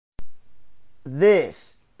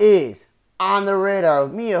This is On the Radar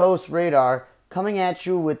with me, your host Radar, coming at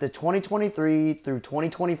you with the 2023 through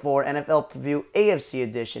 2024 NFL Preview AFC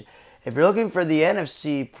edition. If you're looking for the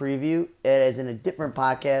NFC preview, it is in a different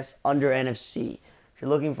podcast under NFC. If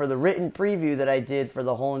you're looking for the written preview that I did for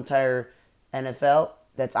the whole entire NFL,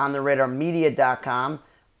 that's on the radarmedia.com,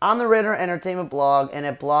 on the Radar Entertainment blog, and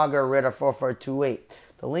at blogger Radar4428.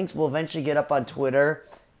 The links will eventually get up on Twitter,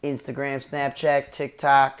 Instagram, Snapchat,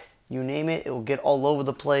 TikTok, you name it, it will get all over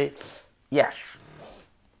the place. Yes.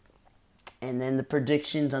 And then the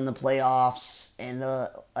predictions on the playoffs and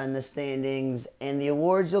the standings and the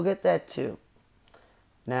awards, you'll get that too.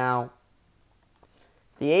 Now,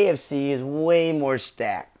 the AFC is way more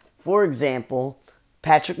stacked. For example,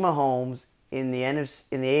 Patrick Mahomes in the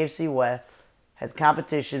AFC West has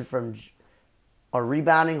competition from a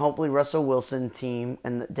rebounding, hopefully Russell Wilson team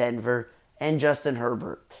in Denver and Justin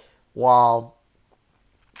Herbert. While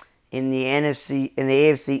in the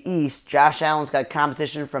AFC East, Josh Allen's got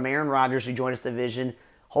competition from Aaron Rodgers, who joined his division,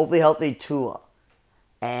 hopefully healthy Tua.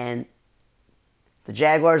 And the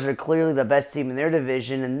Jaguars are clearly the best team in their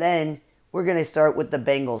division. And then we're going to start with the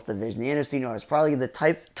Bengals division. The NFC North is probably the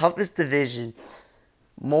toughest division,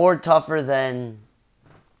 more tougher than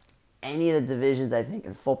any of the divisions, I think,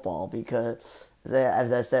 in football. Because,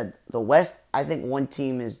 as I said, the West, I think one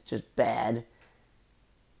team is just bad.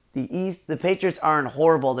 The East, the Patriots aren't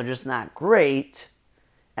horrible. They're just not great.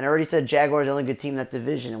 And I already said Jaguars are the only good team in that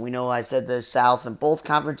division. And we know I said the South and both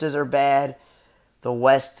conferences are bad. The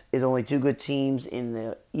West is only two good teams in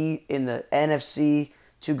the NFC,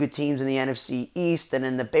 two good teams in the NFC East. And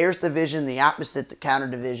in the Bears division, the opposite, the counter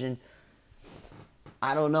division,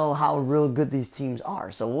 I don't know how real good these teams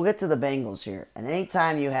are. So we'll get to the Bengals here. And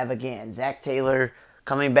anytime you have, again, Zach Taylor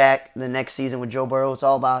coming back the next season with Joe Burrow, it's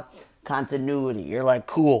all about continuity. You're like,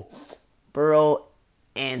 cool. Burrow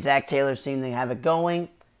and Zach Taylor seem to have it going.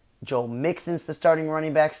 Joe Mixon's the starting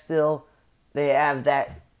running back still. They have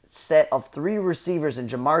that set of three receivers in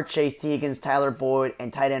Jamar Chase, T. Higgins, Tyler Boyd,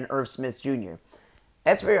 and tight end Irv Smith Jr.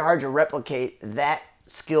 That's very hard to replicate that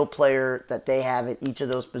skill player that they have at each of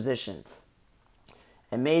those positions.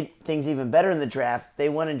 And made things even better in the draft. They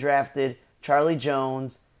went and drafted Charlie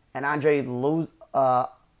Jones and Andre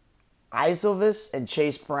Isovis and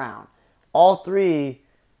Chase Brown. All three,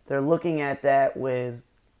 they're looking at that with,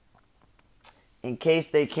 in case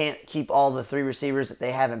they can't keep all the three receivers that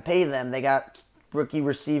they haven't paid them, they got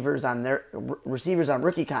receivers on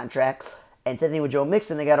rookie contracts. And same thing with Joe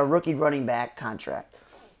Mixon, they got a rookie running back contract.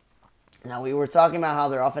 Now, we were talking about how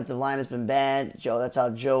their offensive line has been bad. That's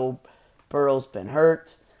how Joe Burrow's been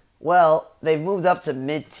hurt. Well, they've moved up to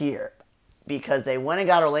mid-tier because they went and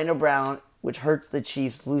got Orlando Brown, which hurts the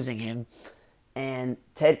Chiefs losing him. And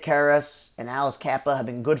Ted Karras and Alice Kappa have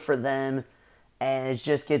been good for them. And it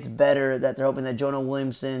just gets better that they're hoping that Jonah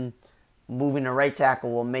Williamson moving to right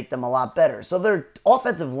tackle will make them a lot better. So their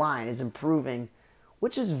offensive line is improving,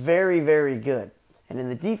 which is very, very good. And in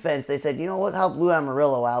the defense, they said, you know what, help Lou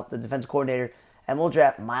Amarillo out, the defense coordinator, and we'll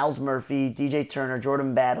draft Miles Murphy, DJ Turner,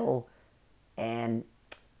 Jordan Battle, and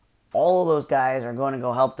all of those guys are going to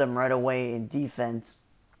go help them right away in defense.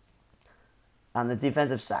 On the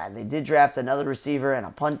defensive side, they did draft another receiver and a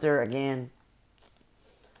punter. Again,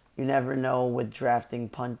 you never know with drafting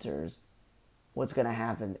punters what's going to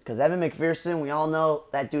happen. Because Evan McPherson, we all know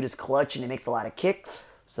that dude is clutch and he makes a lot of kicks.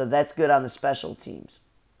 So that's good on the special teams.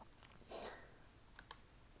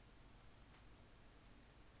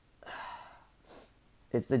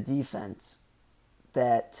 It's the defense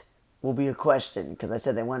that will be a question. Because I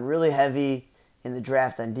said they went really heavy in the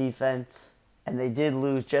draft on defense. And they did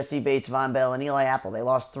lose Jesse Bates, Von Bell, and Eli Apple. They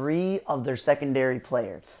lost three of their secondary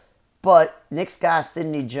players. But Nick Scott,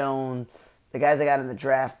 Sidney Jones, the guys they got in the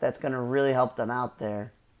draft, that's going to really help them out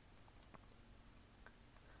there.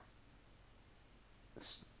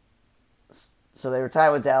 So they were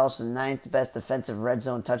tied with Dallas for the ninth best defensive red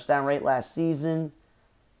zone touchdown rate last season.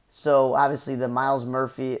 So obviously the Miles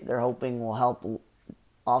Murphy, they're hoping will help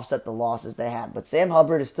offset the losses they had. But Sam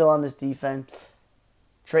Hubbard is still on this defense.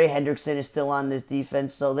 Trey Hendrickson is still on this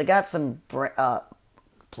defense. So they got some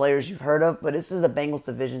players you've heard of, but this is the Bengals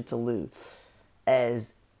division to lose.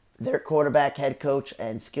 As their quarterback, head coach,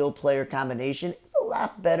 and skilled player combination is a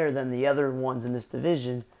lot better than the other ones in this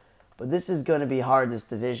division. But this is going to be hard, this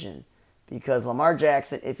division. Because Lamar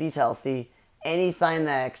Jackson, if he's healthy, and he signed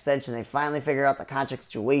that extension, they finally figure out the contract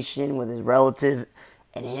situation with his relative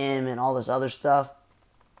and him and all this other stuff.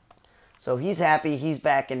 So he's happy, he's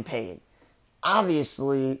back and paid.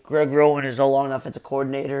 Obviously, Greg Rowan is no longer an offensive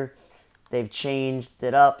coordinator. They've changed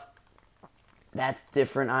it up. That's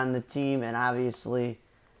different on the team, and obviously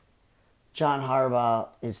John Harbaugh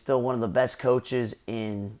is still one of the best coaches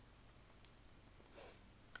in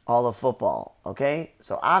all of football, okay?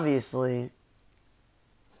 So obviously,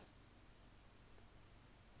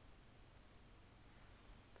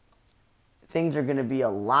 things are going to be a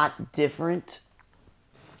lot different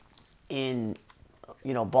in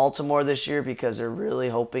Baltimore this year because they're really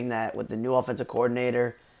hoping that with the new offensive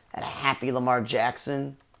coordinator and a happy Lamar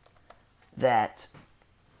Jackson, that's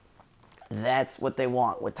what they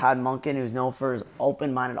want. With Todd Monken, who's known for his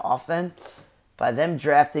open-minded offense, by them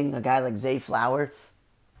drafting a guy like Zay Flowers,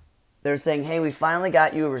 they're saying, hey, we finally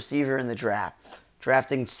got you a receiver in the draft.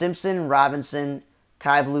 Drafting Simpson, Robinson,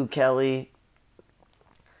 Kai Blue Kelly.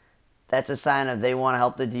 That's a sign of they want to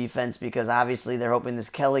help the defense because obviously they're hoping this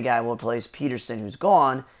Kelly guy will replace Peterson, who's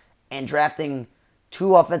gone, and drafting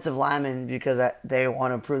 2 offensive linemen because they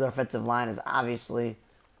want to improve their offensive line is obviously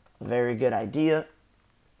a very good idea.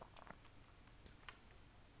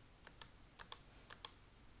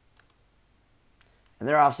 And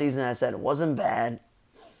their offseason, I said, it wasn't bad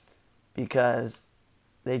because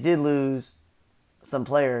they did lose some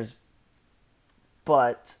players,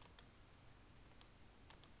 but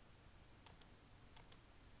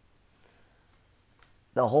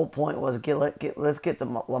the whole point was let's get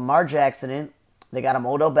the Lamar Jackson in. They got him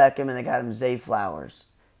Odell Beckham and they got him Zay Flowers.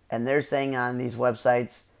 And they're saying on these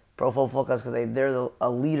websites, Pro Football Focus, because they're the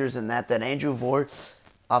leaders in that Andrew Vort's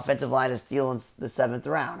offensive line is stealing the 7th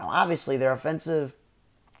round. Now, obviously, their offensive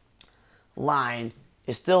line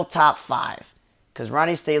is still top 5. Because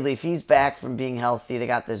Ronnie Stanley, if he's back from being healthy, they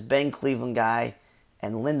got this Ben Cleveland guy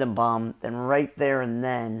and Lindenbaum. Then right there and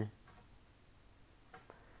then,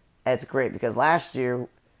 that's great. Because last year,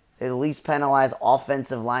 they the least penalized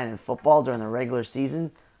offensive line in football during the regular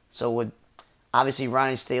season. So with obviously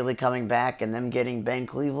Ronnie Stanley coming back and them getting Ben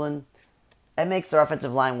Cleveland, that makes their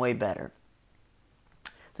offensive line way better.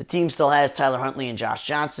 The team still has Tyler Huntley and Josh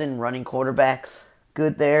Johnson, running quarterback.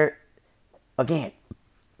 Good there. Again,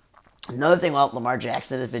 another thing about Lamar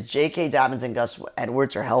Jackson is if it's J.K. Dobbins and Gus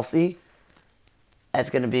Edwards are healthy,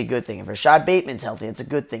 that's going to be a good thing. If Rashad Bateman's healthy, it's a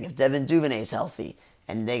good thing. If Devin Duvernay's healthy,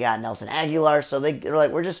 and they got Nelson Aguilar, so they're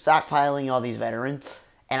like, we're just stockpiling all these veterans.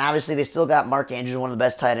 And obviously they still got Mark Andrews, one of the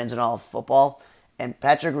best tight ends in all of football. And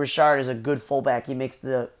Patrick Richard is a good fullback. He makes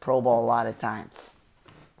the Pro Bowl a lot of times.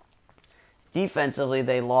 Defensively,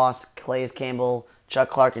 they lost Calais Campbell, Chuck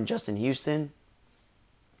Clark, and Justin Houston.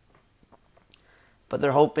 But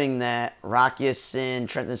they're hoping that Rock Ya-Sin,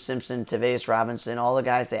 Trenton Simpson, Tavius Robinson, all the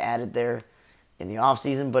guys they added there in the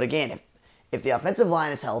offseason. But again, if the offensive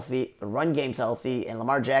line is healthy, the run game's healthy, and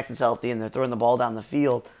Lamar Jackson's healthy, and they're throwing the ball down the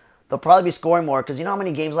field, they'll probably be scoring more. Because you know how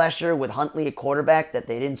many games last year with Huntley at quarterback that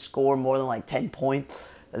they didn't score more than like 10 points?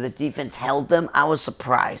 The defense held them. I was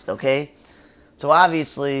surprised, okay? So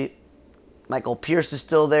obviously, Michael Pierce is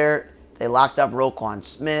still there. They locked up Roquan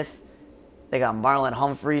Smith. They got Marlon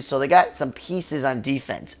Humphrey. So they got some pieces on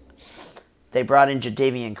defense. They brought in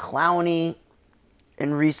Jadeveon Clowney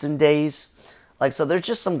in recent days. So there's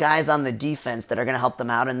just some guys on the defense that are going to help them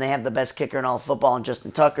out, and they have the best kicker in all of football in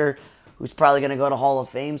Justin Tucker, who's probably going to go to Hall of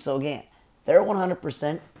Fame. So again, they're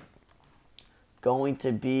 100% going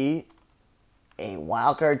to be a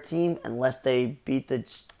wildcard team unless they beat the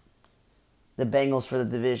Bengals for the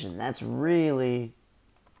division. That's really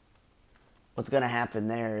what's going to happen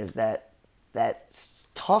there is that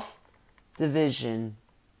tough division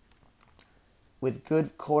with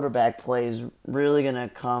good quarterback play is really going to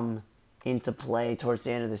come into play towards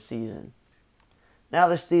the end of the season. Now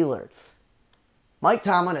the Steelers. Mike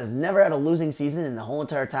Tomlin has never had a losing season in the whole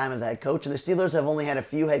entire time as a head coach, and the Steelers have only had a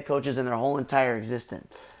few head coaches in their whole entire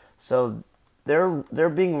existence. So they're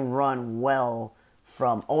being run well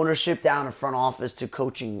from ownership down to front office to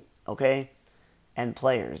coaching, okay, and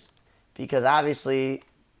players. Because obviously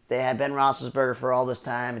they had Ben Roethlisberger for all this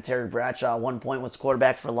time, and Terry Bradshaw at one point was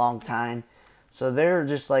quarterback for a long time. So they're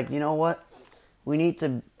just like, you know what? We need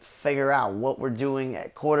to figure out what we're doing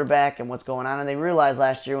at quarterback and what's going on. And they realized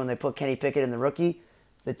last year when they put Kenny Pickett in the rookie,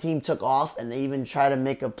 the team took off and they even tried to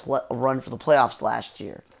make a run for the playoffs last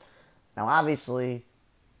year. Now, obviously,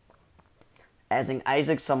 adding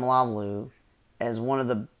Isaac Seumalo as one of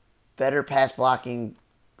the better pass blocking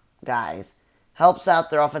guys helps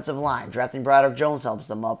out their offensive line. Drafting Broderick Jones helps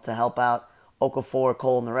them up to help out Okafor,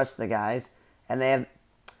 Cole, and the rest of the guys. And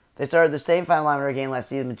they started the same 5-linebacker game last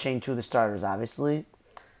season and changed 2 of the starters, obviously.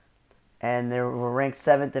 And they were ranked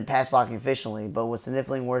 7th in pass blocking efficiently, but was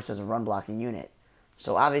significantly worse as a run blocking unit.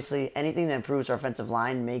 So obviously, anything that improves our offensive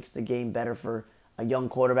line makes the game better for a young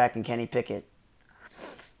quarterback in Kenny Pickett.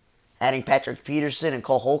 Adding Patrick Peterson and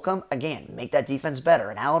Cole Holcomb, again, make that defense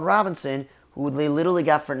better. And Allen Robinson, who they literally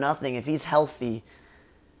got for nothing, if he's healthy,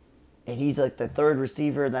 and he's like the third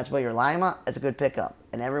receiver, and that's what you're relying on, that's a good pickup.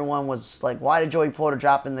 And everyone was like, why did Joey Porter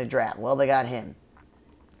drop in the draft? Well, they got him.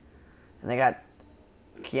 And they got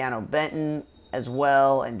Keanu Benton as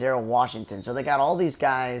well and Darrell Washington. So they got all these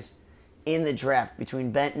guys in the draft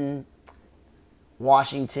between Benton,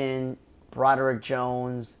 Washington, Broderick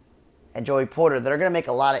Jones, and Joey Porter that are going to make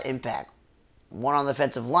a lot of impact. One on the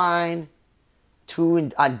defensive line,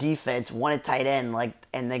 two on defense, one at tight end,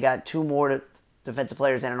 and they got two more defensive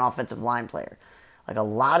players and an offensive line player. Like, a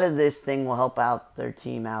lot of this thing will help out their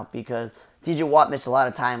team out because TJ Watt missed a lot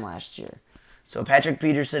of time last year. So Patrick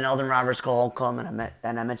Peterson, Eldon Roberts, Cole Holcomb,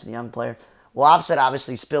 and I mentioned the young player. Well, opposite,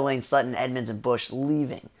 obviously, Spillane, Sutton, Edmonds, and Bush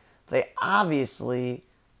leaving. They obviously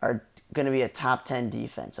are going to be a top 10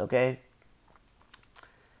 defense, okay?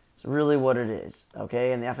 It's really what it is,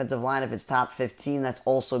 okay? And the offensive line, if it's top 15, that's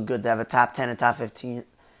also good to have a top 10 and top 15,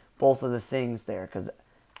 both of the things there. Because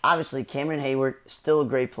obviously Cameron Hayward, still a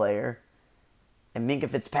great player. And Minkah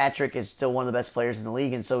Fitzpatrick is still one of the best players in the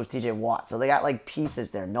league, and so is TJ Watt. So they got, like,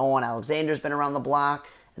 pieces there. Nolan Alexander's been around the block.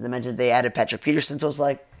 As I mentioned, they added Patrick Peterson, so it's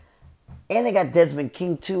like... And they got Desmond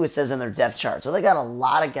King, too, it says in their depth chart. So they got a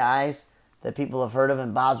lot of guys that people have heard of,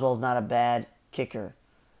 and Boswell's not a bad kicker.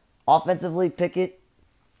 Offensively, Pickett,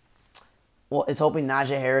 well, is hoping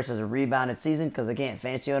Najee Harris has a rebounded season because, again,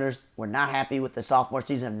 fantasy owners were not happy with the sophomore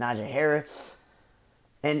season of Najee Harris.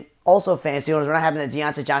 And also, fantasy owners, we're not happy that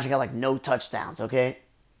Deontay Johnson got, like, no touchdowns, okay?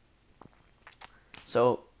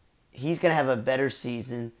 So he's going to have a better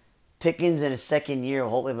season. Pickens in his second year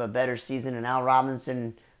will hopefully have a better season. And Al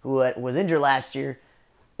Robinson, who was injured last year,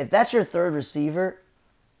 if that's your third receiver,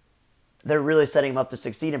 they're really setting him up to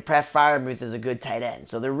succeed. And Pat Freiermuth is a good tight end.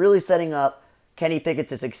 So they're really setting up Kenny Pickett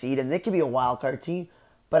to succeed. And they could be a wild card team.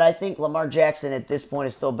 But I think Lamar Jackson at this point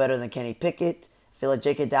is still better than Kenny Pickett. I feel like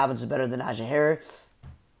J.K. Dobbins is better than Najee Harris.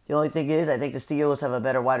 The only thing is, I think the Steelers have a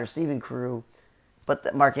better wide receiving crew,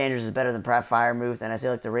 but Mark Andrews is better than Pat Freiermuth, and I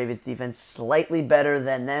feel like the Ravens defense slightly better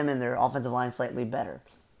than them, and their offensive line slightly better.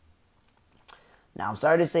 Now, I'm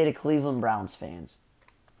sorry to say to Cleveland Browns fans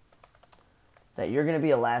that you're going to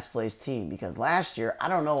be a last place team, because last year, I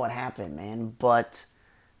don't know what happened, man, but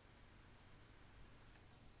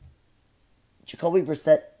Jacoby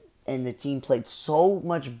Brissett and the team played so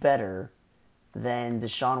much better than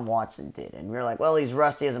Deshaun Watson did. And we were like, well, he's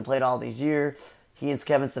rusty, hasn't played all these years. He and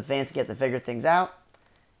Kevin Stefanski get to figure things out.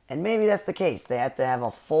 And maybe that's the case. They have to have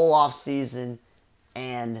a full off season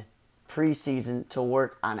and preseason to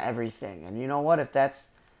work on everything. And you know what? If that's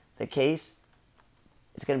the case,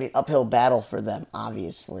 it's going to be an uphill battle for them,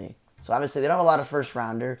 obviously. So obviously they don't have a lot of first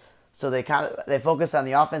rounders. So they focus on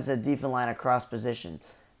the offense and defensive line across positions.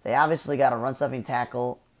 They obviously got a run stuffing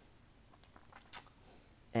tackle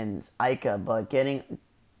and Ika, but getting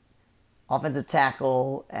offensive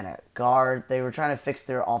tackle and a guard, they were trying to fix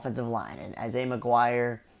their offensive line. And Isaiah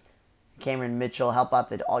McGuire, Cameron Mitchell help out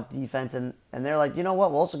the defense. And they're like, you know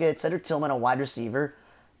what? We'll also get Cedric Tillman, a wide receiver.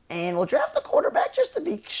 And we'll draft a quarterback just to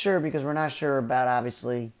be sure because we're not sure about,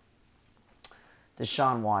 obviously,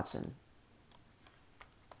 Deshaun Watson.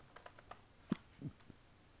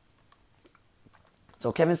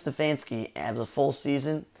 So Kevin Stefanski has a full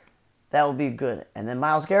season. That will be good. And then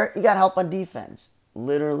Myles Garrett, he got help on defense.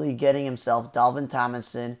 Literally getting himself Dalvin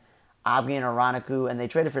Tomlinson, Abgi Aranaku, and they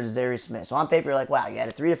traded for Zarius Smith. So on paper, you're like, wow, you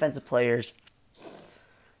added 3 defensive players.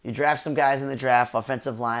 You draft some guys in the draft,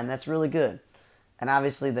 offensive line. That's really good. And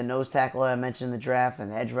obviously the nose tackle I mentioned in the draft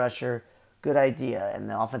and the edge rusher, good idea. And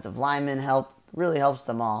the offensive lineman really helps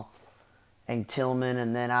them all. And Tillman,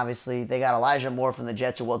 and then obviously they got Elijah Moore from the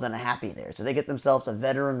Jets who wasn't happy there. So they get themselves a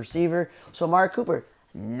veteran receiver. So Amari Cooper,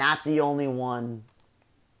 not the only one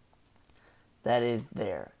that is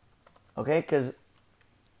there. Okay? Because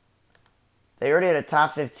they already had a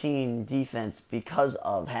top 15 defense because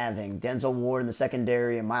of having Denzel Ward in the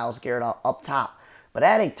secondary and Myles Garrett up top. But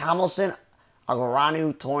adding Tomlinson,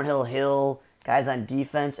 Agaranu, Thornhill, Hill, guys on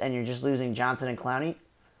defense, and you're just losing Johnson and Clowney,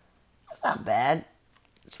 that's not bad.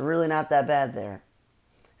 It's really not that bad there.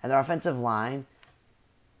 And their offensive line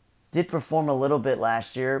did perform a little bit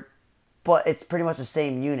last year, but it's pretty much the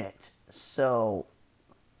same unit. So,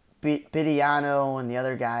 Bidiano and the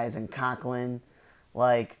other guys and Conklin,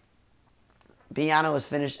 like, Bidiano was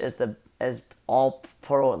finished as all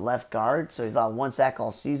pro at left guard, so he's on 1 sack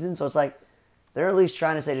all season. So it's like, they're at least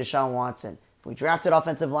trying to say to Deshaun Watson, we drafted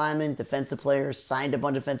offensive linemen, defensive players, signed a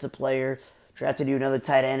bunch of defensive players, drafted you another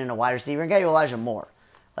tight end and a wide receiver, and got you Elijah Moore.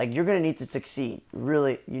 Like, you're going to need to succeed.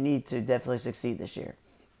 Really, you need to definitely succeed this year.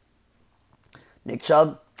 Nick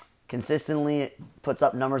Chubb consistently puts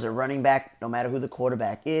up numbers at running back no matter who the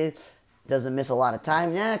quarterback is. Doesn't miss a lot of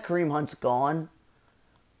time. Yeah, Kareem Hunt's gone.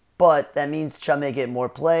 But that means Chubb may get more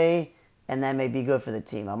play, and that may be good for the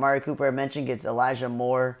team. Amari Cooper, I mentioned, gets Elijah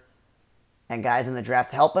Moore and guys in the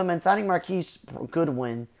draft to help him. And signing Marquise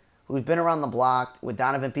Goodwin, who's been around the block with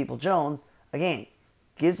Donovan Peoples-Jones, again,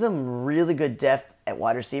 gives them really good depth at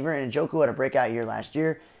wide receiver. And Njoku had a breakout year last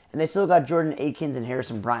year. And they still got Jordan Akins and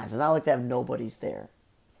Harrison Bryant. So it's not like they have nobodies there.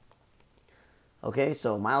 Okay,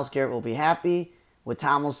 so Myles Garrett will be happy with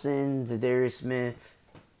Tomlinson, Zadarius Smith,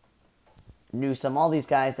 Newsome, all these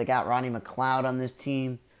guys. They got Ronnie McLeod on this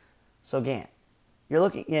team. So again, you're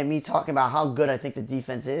looking at me talking about how good I think the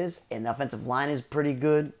defense is, and the offensive line is pretty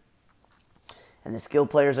good, and the skill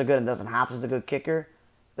players are good, and Dustin Hopkins is a good kicker.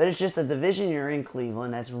 But it's just the division you're in,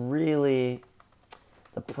 Cleveland, that's really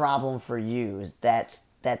the problem for you. Is that's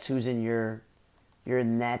who's in you're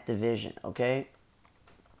in that division, okay?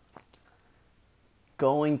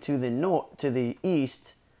 Going to the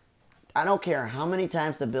East, I don't care how many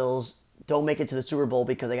times the Bills don't make it to the Super Bowl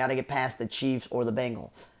because they got to get past the Chiefs or the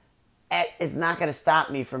Bengals. It's not going to stop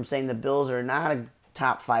me from saying the Bills are not a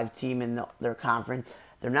top 5 team in their conference.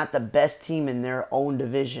 They're not the best team in their own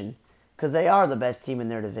division, because they are the best team in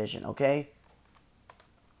their division, okay?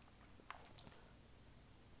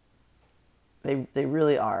 They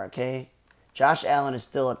really are, okay? Josh Allen is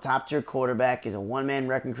still a top-tier quarterback. He's a one-man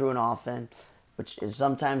wrecking crew in offense, which is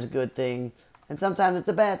sometimes a good thing, and sometimes it's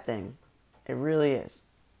a bad thing. It really is.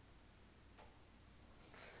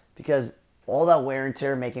 Because all that wear and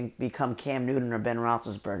tear make him become Cam Newton or Ben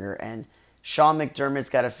Roethlisberger, and Sean McDermott's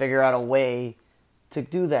got to figure out a way to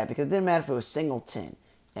do that, because it didn't matter if it was Singleton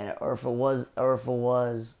or if it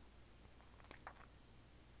was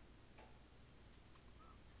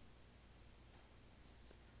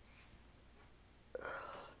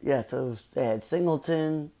yeah. So they had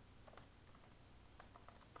Singleton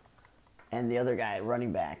and the other guy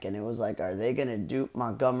running back, and it was like, are they gonna dupe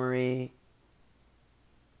Montgomery?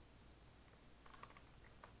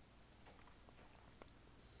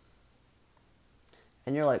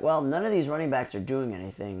 And you're like, well, none of these running backs are doing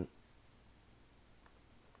anything.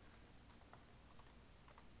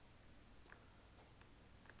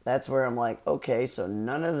 That's where I'm like, okay, so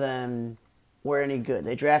none of them were any good.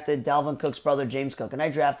 They drafted Dalvin Cook's brother, James Cook, and I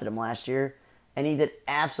drafted him last year, and he did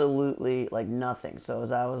absolutely, like, nothing. So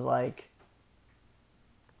as I was like,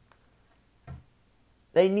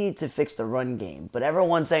 they need to fix the run game. But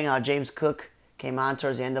everyone's saying how James Cook came on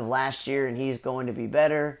towards the end of last year, and he's going to be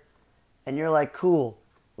better. And you're like, cool,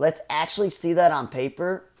 let's actually see that on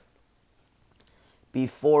paper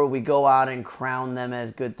before we go out and crown them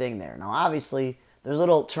as good thing there. Now, obviously, there's a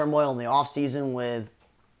little turmoil in the offseason with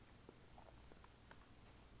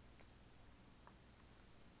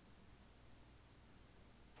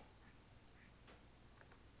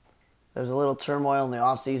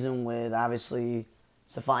obviously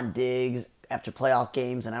Stephon Diggs after playoff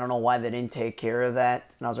games, and I don't know why they didn't take care of that.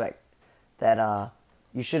 And I was right that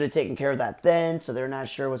you should have taken care of that then, so they're not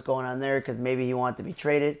sure what's going on there because maybe he wanted to be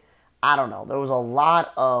traded. I don't know. There was a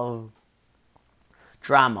lot of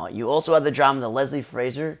drama. You also had the drama that Leslie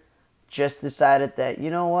Frazier just decided that,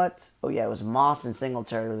 you know what? Oh, yeah, it was Moss and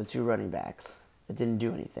Singletary were the 2 running backs that didn't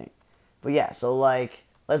do anything. But, yeah, so, like,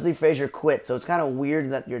 Leslie Frazier quit. So it's kind of weird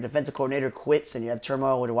that your defensive coordinator quits and you have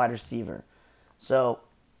turmoil with a wide receiver. So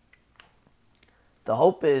the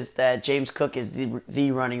hope is that James Cook is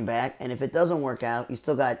the running back. And if it doesn't work out, you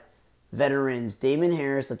still got veterans, Damon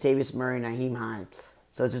Harris, Latavius Murray, Naheem Hines.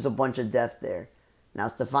 So it's just a bunch of depth there. Now,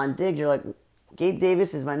 Stephon Diggs, you're like, Gabe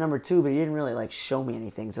Davis is my number 2, but he didn't really, like, show me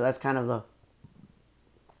anything. So that's kind of the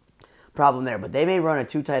problem there. But they may run a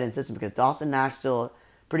 2 tight end system because Dawson Knox still a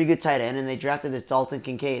pretty good tight end, and they drafted this Dalton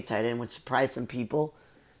Kincaid tight end, which surprised some people.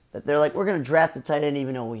 That they're like, we're going to draft a tight end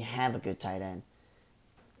even though we have a good tight end.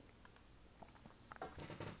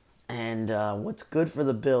 And what's good for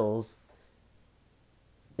the Bills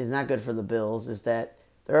is not good for the Bills is that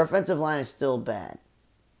their offensive line is still bad.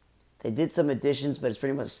 They did some additions, but it's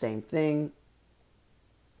pretty much the same thing.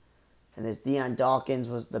 And there's Deion Dawkins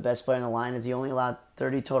was the best player in the line as he only allowed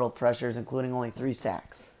 30 total pressures, including only 3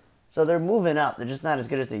 sacks. So they're moving up. They're just not as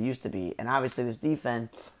good as they used to be. And obviously this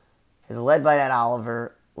defense is led by Ed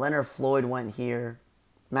Oliver. Leonard Floyd went here.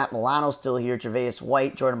 Matt Milano's still here. Tre'Davious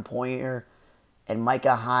White, Jordan Poyer, and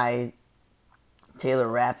Micah Hyde, Taylor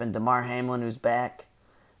Rapp, and DeMar Hamlin, who's back.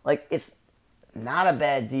 Like, it's not a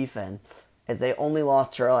bad defense, as they only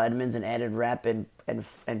lost Terrell Edmonds and added Rapp and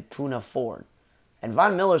Poona Ford. And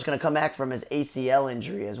Von Miller's going to come back from his ACL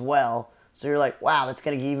injury as well. So you're like, wow, that's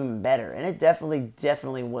going to get even better. And it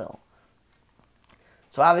definitely will.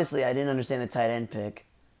 So obviously I didn't understand the tight end pick.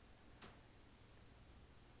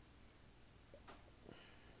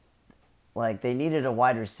 Like, they needed a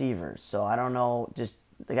wide receiver. So I don't know, just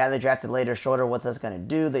The guy they drafted later, Schroeder, what's that going to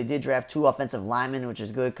do? They did draft 2 offensive linemen, which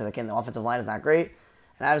is good because, again, the offensive line is not great.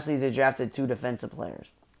 And obviously, they drafted 2 defensive players.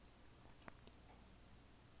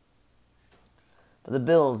 But the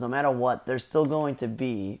Bills, no matter what, they're still going to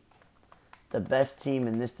be the best team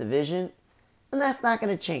in this division, and that's not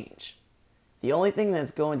going to change. The only thing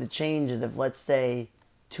that's going to change is if, let's say,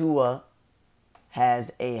 Tua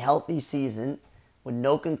has a healthy season with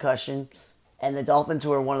no concussion, and the Dolphins,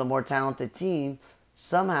 who are one of the more talented teams,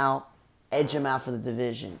 somehow edge him out for the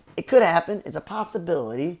division. It could happen. It's a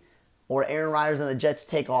possibility. Or Aaron Rodgers and the Jets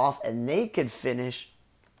take off, and they could finish,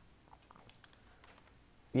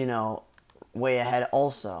 way ahead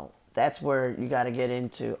also. That's where you got to get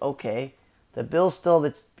into, okay, the Bills still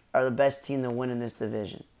are the best team to win in this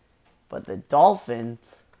division. But the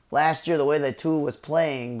Dolphins, last year, the way that Tua was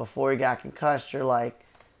playing before he got concussed, you're like,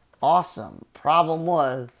 awesome. Problem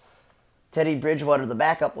was, Teddy Bridgewater, the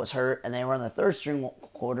backup, was hurt, and they were on the third-string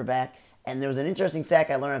quarterback. And there was an interesting stat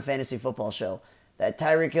I learned on Fantasy Football Show, that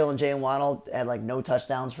Tyreek Hill and Jalen Waddle had no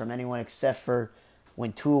touchdowns from anyone except for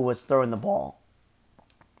when Tua was throwing the ball.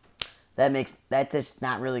 That's just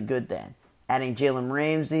not really good then. Adding Jalen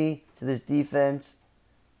Ramsey to this defense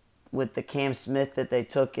with the Cam Smith that they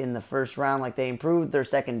took in the first round, they improved their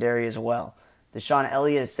secondary as well. Deshaun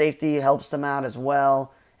Elliott, safety, helps them out as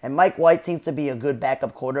well. And Mike White seems to be a good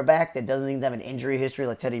backup quarterback that doesn't even have an injury history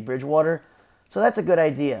like Teddy Bridgewater. So that's a good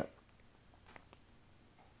idea.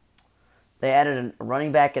 They added a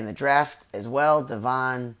running back in the draft as well,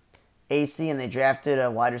 Devon AC, and they drafted a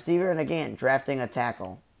wide receiver, and again, drafting a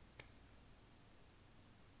tackle.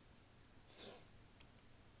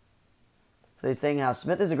 So they're saying how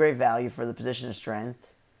Smith is a great value for the position of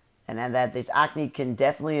strength, and that this Ockney can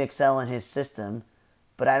definitely excel in his system,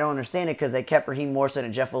 but I don't understand it because they kept Raheem Morrison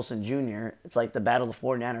and Jeff Wilson Jr. It's like the battle of the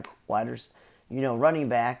 49er running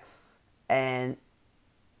back, and,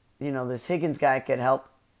 this Higgins guy could help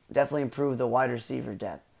definitely improve the wide receiver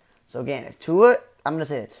depth. So again, I'm going to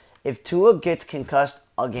say it, if Tua gets concussed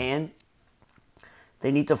again,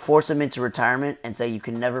 they need to force him into retirement and say you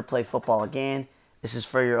can never play football again. This is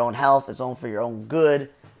for your own health. It's for your own good.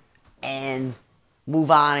 And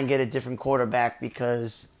move on and get a different quarterback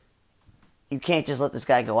because you can't just let this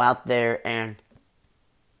guy go out there and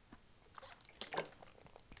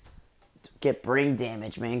get brain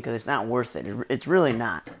damage, man, because it's not worth it. It's really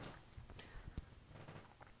not.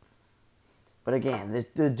 But again,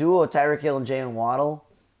 the duo of Tyreek Hill and Jalen Waddle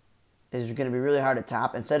is going to be really hard to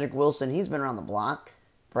top. And Cedric Wilson, he's been around the block.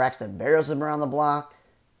 Braxton Berrios has been around the block.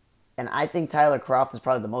 And I think Tyler Kroft is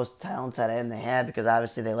probably the most talented end they had because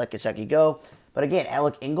obviously they let Gesicki go. But again,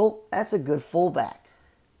 Alec Ingle, that's a good fullback.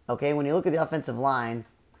 Okay, when you look at the offensive line,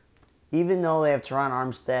 even though they have Teron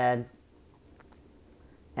Armstead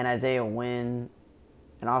and Isaiah Wynn,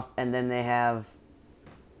 and then they have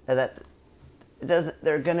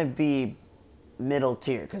they're going to be middle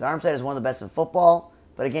tier because Armstead is one of the best in football.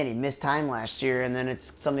 But again, he missed time last year, and then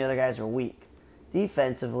some of the other guys are weak.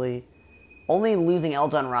 Defensively, only losing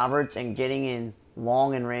Eldon Roberts and getting in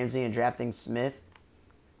Long and Ramsey and drafting Smith,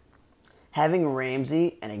 having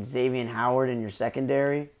Ramsey and Xavier Howard in your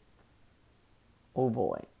secondary, oh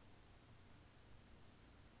boy.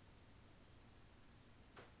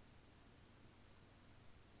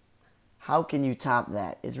 How can you top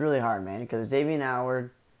that? It's really hard, man, because Xavier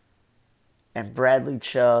Howard and Bradley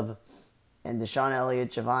Chubb and Deshaun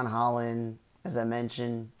Elliott, Javon Holland, as I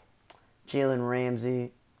mentioned, Jalen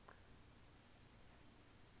Ramsey.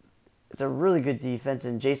 It's a really good defense,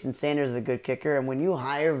 and Jason Sanders is a good kicker. And when you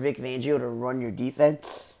hire Vic Fangio to run your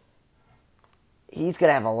defense, he's going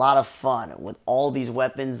to have a lot of fun with all these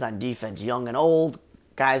weapons on defense, young and old,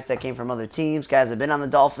 guys that came from other teams, guys that have been on the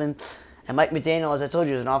Dolphins. And Mike McDaniel, as I told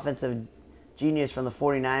you, is an offensive genius from the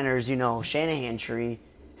 49ers, Shanahan tree,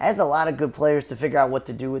 has a lot of good players to figure out what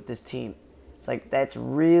to do with this team. It's that's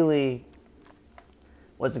really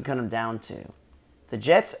what's it come down to. The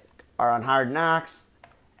Jets are on Hard Knocks.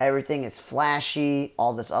 Everything is flashy,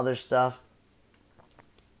 all this other stuff.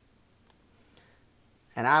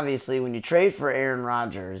 And obviously, when you trade for Aaron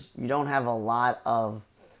Rodgers, you don't have a lot of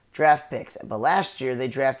draft picks. But last year, they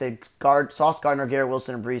drafted Sauce Gardner, Garrett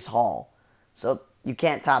Wilson, and Breece Hall. So you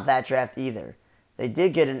can't top that draft either. They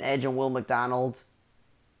did get an edge on Will McDonald,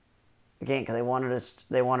 again, because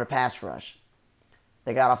they wanted a pass rush.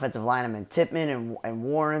 They got offensive linemen Tippmann and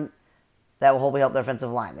Warren. That will hopefully help their offensive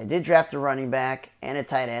line. They did draft a running back and a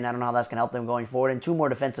tight end. I don't know how that's going to help them going forward. And 2 more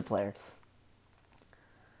defensive players.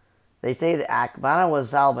 They say that Akbana was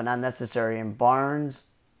solid but not necessary. And Barnes,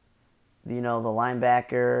 the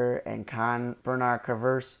linebacker, and Bernard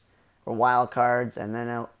Converse were wild cards. And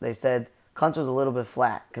then they said Kuntz was a little bit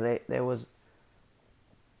flat because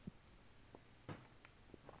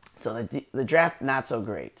So the draft, not so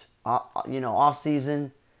great. Off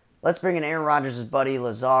season, let's bring in Aaron Rodgers' buddy,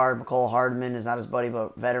 Lazard. McCole Hardman is not his buddy,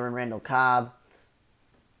 but veteran Randall Cobb.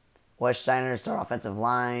 Wes Steiner to start offensive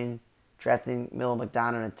line. Drafting Miller,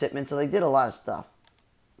 McDonald, and Tippmann. So they did a lot of stuff.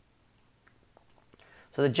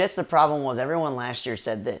 So the Jets, the problem was everyone last year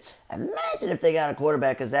said this. Imagine if they got a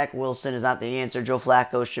quarterback because Zach Wilson is not the answer. Joe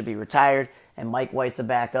Flacco should be retired. And Mike White's a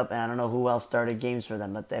backup. And I don't know who else started games for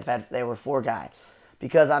them. But they were 4 guys.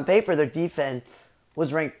 Because on paper, their defense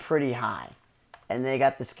was ranked pretty high. And they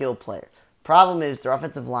got the skill players. Problem is their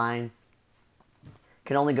offensive line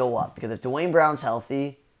can only go up. Because if Dwayne Brown's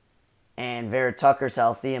healthy and Vera Tucker's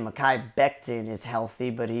healthy and Mekhi Becton is healthy,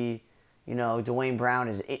 but Dwayne Brown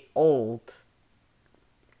is old,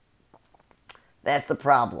 that's the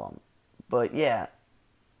problem. But yeah,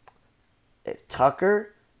 if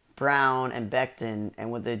Tucker, Brown, and Becton,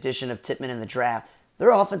 and with the addition of Tippmann in the draft, their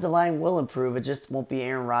offensive line will improve. It just won't be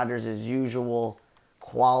Aaron Rodgers' usual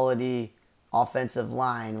quality offensive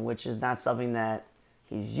line, which is not something that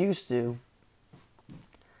he's used to.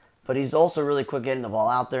 But he's also really quick getting the ball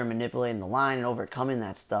out there, manipulating the line, and overcoming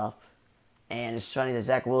that stuff. And it's funny that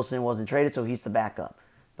Zach Wilson wasn't traded, so he's the backup.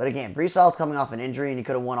 But again, Breece Hall's coming off an injury, and he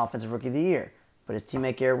could have won Offensive Rookie of the Year. But his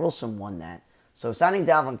teammate Garrett Wilson won that. So signing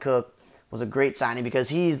Dalvin Cook was a great signing because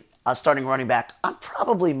he's a starting running back on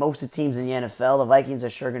probably most of the teams in the NFL. The Vikings are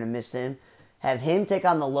sure going to miss him. Have him take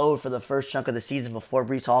on the load for the first chunk of the season before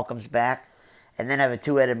Breece Hall comes back, and then have a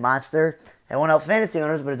two-headed monster. That won't help fantasy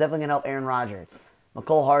owners, but it's definitely going to help Aaron Rodgers.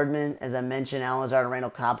 McCole Hardman, as I mentioned, Allen Lazard and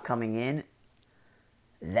Randall Cobb coming in.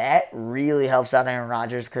 That really helps out Aaron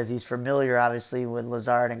Rodgers because he's familiar, obviously, with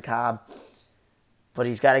Lazard and Cobb. But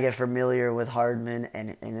he's got to get familiar with Hardman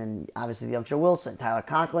and then, obviously, the youngster Wilson. Tyler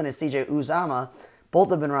Conklin and C.J. Uzomah both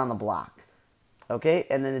have been around the block. Okay?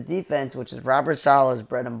 And then the defense, which is Robert Saleh's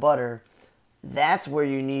bread and butter, that's where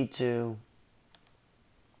you need to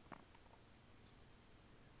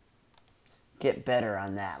get better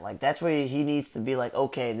on that. Like, that's where he needs to be like,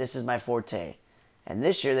 okay, this is my forte. And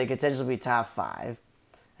this year, they could potentially be top 5.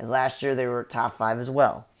 As last year, they were top 5 as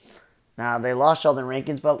well. Now, they lost Sheldon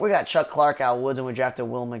Rankins, but we got Chuck Clark, Al Woods, and we drafted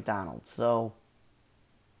Will McDonald. So,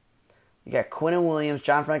 you got Quinnen Williams,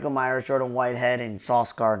 John Franco Myers, Jordan Whitehead, and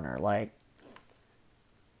Sauce Gardner. Like,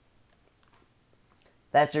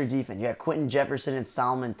 that's their defense. You got Quentin Jefferson and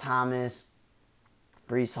Solomon Thomas,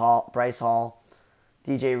 Bryce Hall,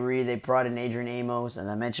 DJ Reed. They brought in Adrian Amos,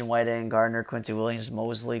 and I mentioned Whitehead and Gardner, Quincy Williams,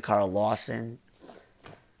 Mosley, Carl Lawson.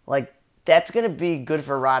 Like, that's going to be good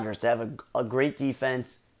for Rodgers to have a great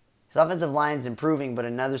defense. His offensive line's improving, but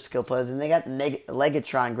another skill player. And they got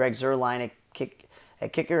Legatron, Greg Zuerlein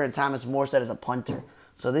at kicker, and Thomas Morstead as a punter.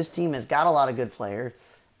 So this team has got a lot of good players,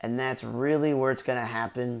 and that's really where it's going to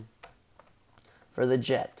happen for the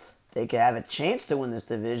Jets. They could have a chance to win this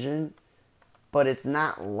division, but it's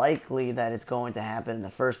not likely that it's going to happen in the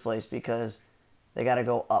first place because they got to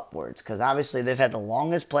go upwards. Because obviously they've had the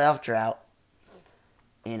longest playoff drought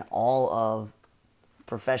in all of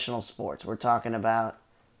professional sports. We're talking about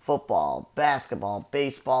football, basketball,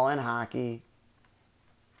 baseball, and hockey.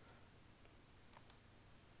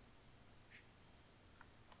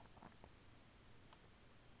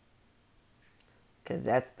 Because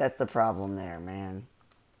that's the problem there, man.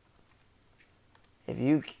 If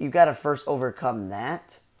you got to first overcome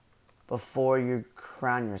that before you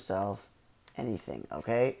crown yourself anything,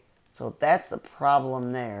 okay? So that's the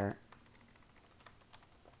problem there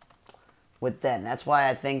with them. That's why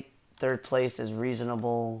I think third place is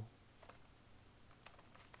reasonable.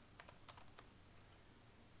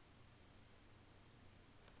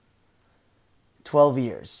 $12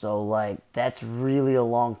 years. So, like, that's really a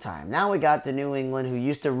long time. Now we got the New England, who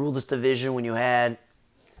used to rule this division when you had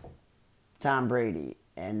Tom Brady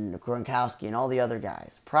and Gronkowski and all the other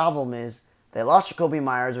guys. Problem is, they lost Jacoby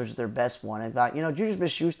Myers, which is their best one, and thought, Juju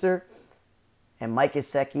Smith-Schuster and Mike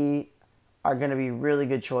Gesicki are going to be really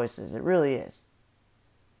good choices. It really is.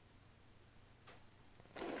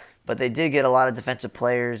 But they did get a lot of defensive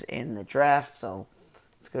players in the draft, so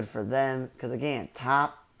it's good for them. Because, again,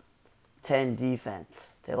 top 10 defense.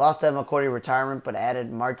 They lost Evan McCourty to retirement, but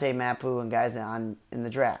added Marte Mapu and guys in the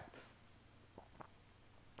draft.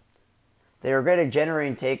 They were great at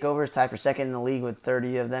generating takeovers, tied for second in the league with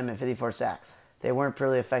 30 of them and 54 sacks. They weren't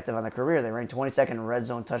purely effective on their career. They ranked 22nd in red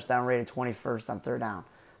zone touchdown rate and 21st on third down.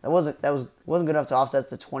 That wasn't good enough to offset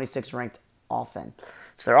the 26th ranked offense.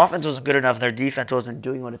 So their offense wasn't good enough. Their defense wasn't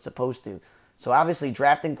doing what it's supposed to. So obviously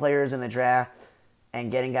drafting players in the draft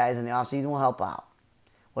and getting guys in the offseason will help out.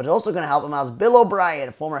 What's also going to help him out is Bill O'Brien,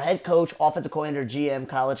 a former head coach, offensive coordinator, GM,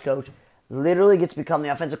 college coach, literally gets to become the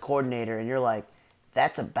offensive coordinator, and you're like,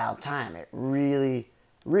 that's about time. It really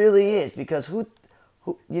Really is, because Bill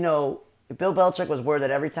Belichick was worried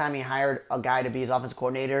that every time he hired a guy to be his offensive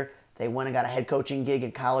coordinator, they went and got a head coaching gig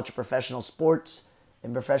in college or professional sports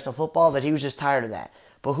and professional football, that he was just tired of that.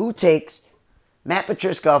 But who takes Matt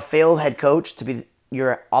Patricia, a failed head coach, to be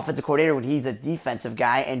your offensive coordinator when he's a defensive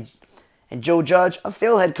guy, and Joe Judge, a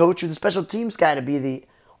failed head coach, who's a special teams guy, to be the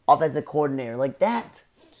offensive coordinator? Like, that,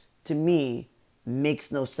 to me,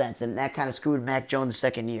 makes no sense, and that kind of screwed Mac Jones'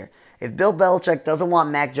 second year. If Bill Belichick doesn't want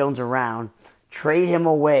Mac Jones around, trade him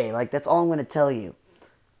away. Like, that's all I'm going to tell you.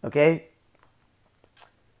 Okay?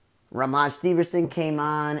 Ramon Stevenson came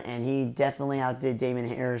on, and he definitely outdid Damon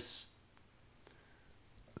Harris.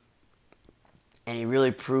 And he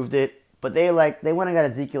really proved it. But they went and got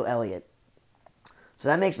Ezekiel Elliott. So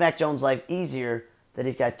that makes Mac Jones' life easier that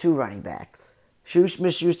he's got two running backs. Shoe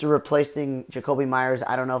Smith used to replacing Jacoby Myers.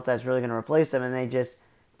 I don't know if that's really going to replace him. And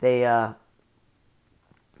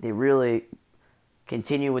they really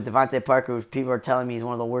continue with Devontae Parker, who people are telling me he's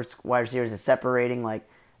one of the worst wide receivers, is separating. Like,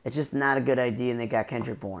 it's just not a good idea, and they got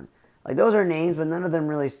Kendrick Bourne. Like, those are names, but none of them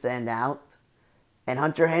really stand out. And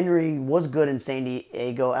Hunter Henry was good in San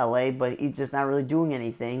Diego, LA, but he's just not really doing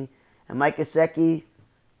anything. And Mike Gesicki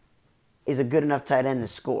is a good enough tight end to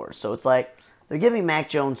score. So it's like they're giving Mac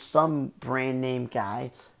Jones some brand name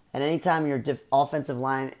guy. And anytime your offensive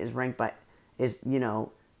line is ranked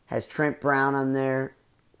has Trent Brown on there,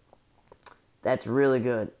 that's really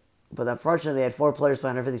good. But unfortunately, they had 4 players play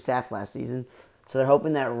 150 sacks last season. So they're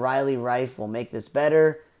hoping that Riley Reiff will make this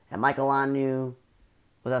better. And Michael Onwenu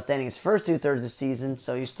was outstanding his first 2/3 of the season,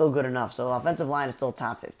 so he's still good enough. So the offensive line is still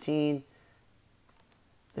top 15.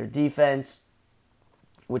 Their defense,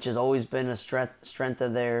 which has always been a strength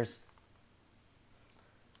of theirs,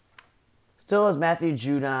 still has Matthew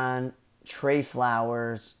Judon, Trey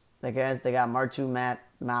Flowers. They got Martu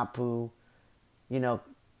Mapu.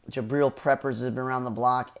 Jabril Peppers has been around the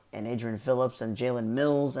block, and Adrian Phillips and Jalen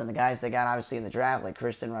Mills, and the guys they got obviously in the draft, like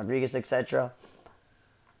Christian Rodriguez, etc.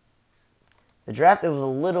 The draft, it was a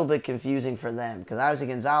little bit confusing for them, because obviously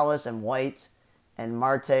Gonzalez and White and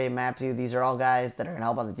Marte, Matthew, these are all guys that are going to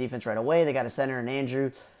help on the defense right away. They got a center in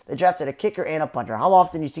Andrew. They drafted a kicker and a punter. How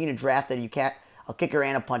often you see in a draft that you can't a kicker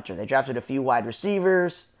and a punter? They drafted a few wide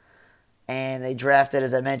receivers, and they drafted,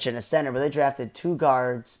 as I mentioned, a center, but they drafted 2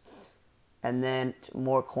 guards and then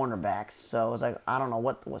more cornerbacks. So it was like, I don't know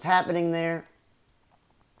what was happening there.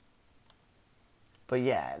 But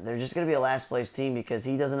yeah, they're just going to be a last place team, because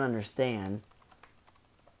he doesn't understand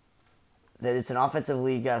that it's an offensive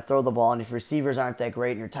league. You got to throw the ball, and if receivers aren't that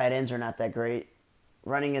great and your tight ends are not that great,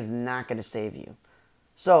 running is not going to save you.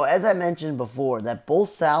 So, as I mentioned before, that both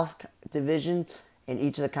South divisions in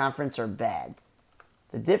each of the conference are bad.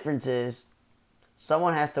 The difference is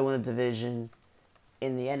someone has to win the division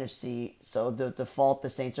in the NFC, so the default, the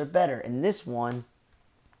Saints are better. And this one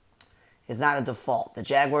is not a default. The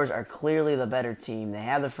Jaguars are clearly the better team. They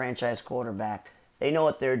have the franchise quarterback. They know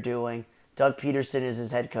what they're doing. Doug Peterson is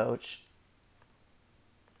his head coach.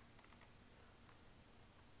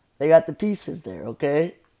 They got the pieces there,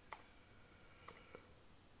 okay?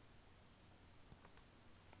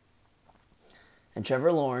 And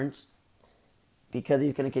Trevor Lawrence, because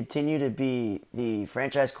he's going to continue to be the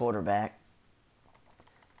franchise quarterback,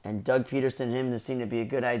 and Doug Peterson, him, this seemed to be a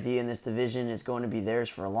good idea in this division, is going to be theirs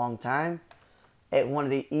for a long time. One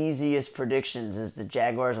of the easiest predictions is the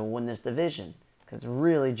Jaguars will win this division, because it's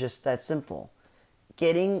really just that simple.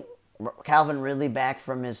 Getting Calvin Ridley back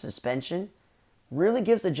from his suspension really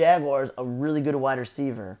gives the Jaguars a really good wide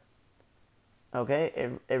receiver.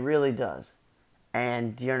 Okay? It really does.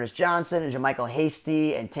 And Dearness Johnson and JaMychal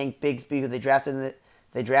Hasty and Tank Bigsby, who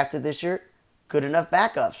they drafted this year, good enough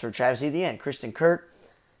backups for Travis Etienne. Christian Kirk,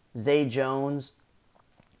 Zay Jones,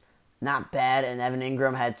 not bad, and Evan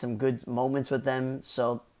Ingram had some good moments with them,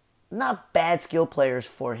 so not bad skill players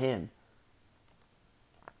for him.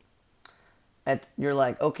 You're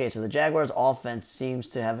like, okay, so the Jaguars' offense seems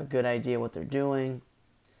to have a good idea what they're doing.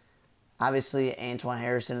 Obviously, Antoine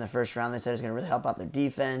Harrison in the first round, they said, is going to really help out their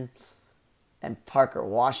defense. And Parker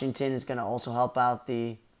Washington is going to also help out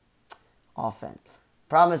the offense.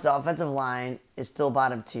 Problem is the offensive line is still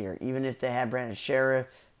bottom tier, even if they have Brandon Sheriff,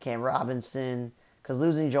 Cam Robinson, because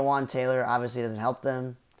losing Jawan Taylor obviously doesn't help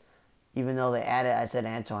them. Even though they added, I said,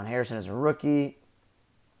 Antoine Harrison as a rookie.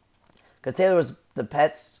 Because Taylor was the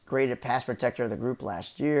best graded pass protector of the group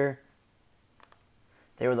last year.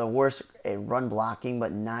 They were the worst at run blocking,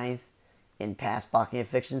 but 9th in pass blocking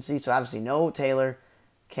efficiency. So obviously no Taylor.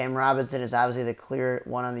 Cam Robinson is obviously the clear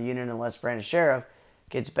one on the unit unless Brandon Sheriff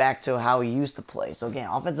gets back to how he used to play. So again,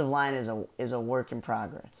 offensive line is a work in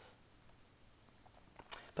progress.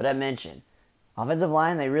 But I mentioned, Offensive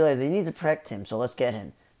line, they realize they need to protect him, so let's get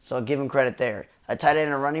him. So I'll give him credit there. A tight end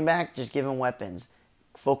and a running back, just give him weapons.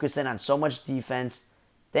 Focus in on so much defense.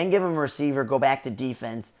 Then give him a receiver, go back to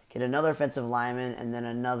defense, get another offensive lineman, and then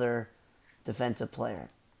another defensive player.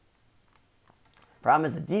 Problem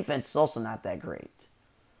is the defense is also not that great.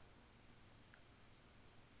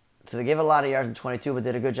 So they gave a lot of yards in 22, but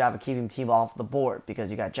did a good job of keeping the team off the board because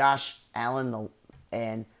you got Josh Allen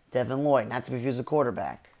and Devin Lloyd, not to be confused with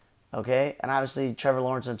quarterback. Okay? And obviously Trevor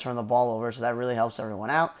Lawrence didn't turn the ball over, so that really helps everyone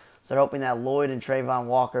out. So they're hoping that Lloyd and Trayvon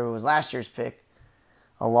Walker, who was last year's pick,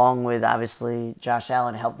 along with obviously Josh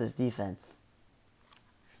Allen, help this defense.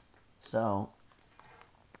 So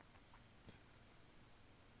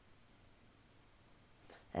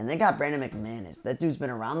and they got Brandon McManus. That dude's been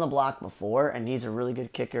around the block before, and he's a really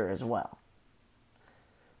good kicker as well.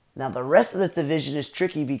 Now, the rest of this division is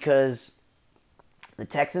tricky because the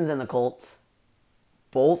Texans and the Colts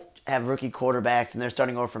both have rookie quarterbacks, and they're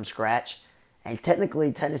starting over from scratch. And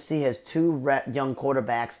technically, Tennessee has two young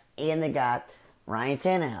quarterbacks, and they got Ryan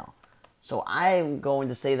Tannehill. So I'm going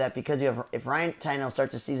to say that because if Ryan Tannehill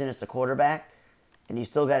starts the season as the quarterback, and you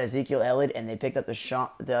still got Ezekiel Elliott, and they picked up the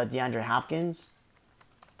DeAndre Hopkins,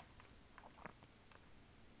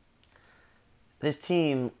 this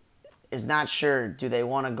team is not sure. Do they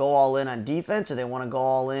want to go all in on defense, or they want to go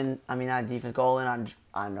all in? I mean, not defense. Go all in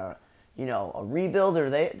on a rebuild,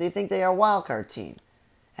 or they think they are a wild card team.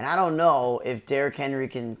 And I don't know if Derrick Henry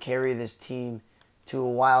can carry this team to a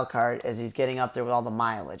wild card as he's getting up there with all the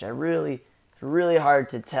mileage. It's really hard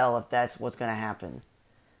to tell if that's what's going to happen.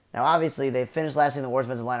 Now, obviously, they finished last in the worst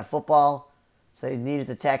defensive line of football, so they needed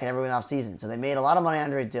to attack everyone off season. So they made a lot of money on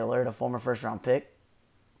Andre Dillard, a former first-round pick.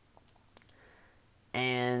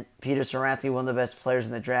 And Peter Saransky, one of the best players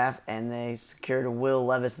in the draft, and they secured Will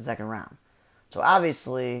Levis in the second round. So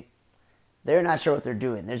obviously, they're not sure what they're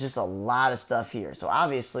doing. There's just a lot of stuff here. So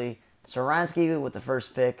obviously, Saransky with the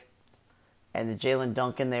first pick and the Jalen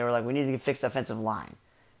Duncan, they were like, we need to fix the offensive line.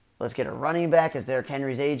 Let's get a running back as Derrick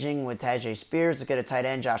Henry's aging with Tajay Spears. Let's get a tight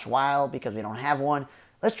end, Josh Wild, because we don't have one.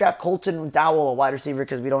 Let's draft Colton Dowell, a wide receiver,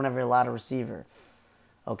 because we don't have a lot of receiver.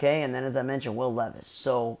 Okay, and then as I mentioned, Will Levis.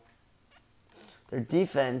 So their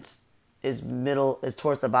defense is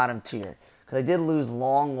towards the bottom tier. Because they did lose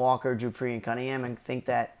Long, Walker, Dupree, and Cunningham, and think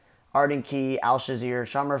that Arden Key, Al Shazier,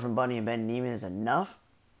 Sean Murphy-Bunny, and Ben Neiman is enough.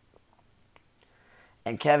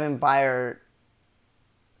 And Kevin Byard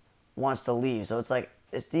wants to leave. So it's like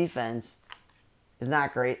this defense is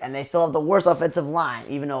not great. And they still have the worst offensive line,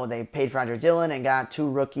 even though they paid for Andre Dillon and got two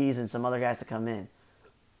rookies and some other guys to come in.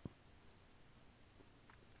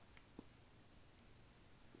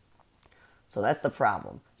 So that's the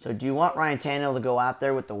problem. So do you want Ryan Tannehill to go out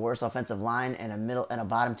there with the worst offensive line and a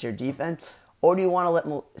bottom tier defense, or do you want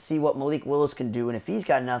to see what Malik Willis can do? And if he's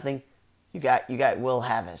got nothing, you got Will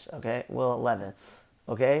Levis, okay.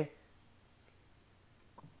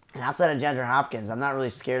 And outside of DeAndre Hopkins, I'm not really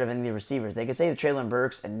scared of any of the receivers. They could say the Traylon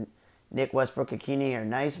Burks and Nick Westbrook-Ikini are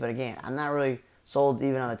nice, but again, I'm not really sold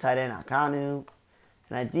even on the tight end Akanu.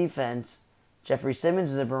 And on defense, Jeffrey Simmons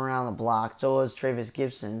has been around the block. So is Travis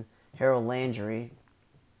Gibson, Harold Landry,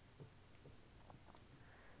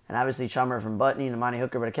 and obviously Chummer from Butney and Amani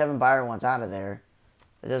Hooker. But Kevin Byard wants out of there.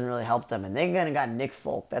 It doesn't really help them. And they kind of got Nick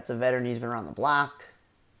Folk. That's a veteran. He's been around the block.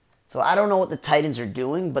 So I don't know what the Titans are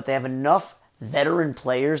doing, but they have enough veteran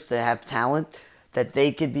players that have talent that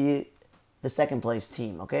they could be the second place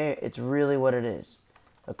team, okay? It's really what it is.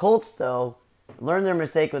 The Colts, though, learned their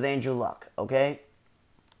mistake with Andrew Luck, okay?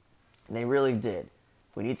 They really did.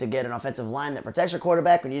 We need to get an offensive line that protects our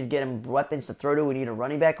quarterback. We need to get him weapons to throw to. We need a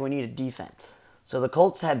running back. We need a defense. So the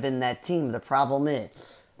Colts have been that team. The problem is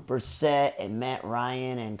Brissett and Matt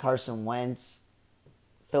Ryan and Carson Wentz,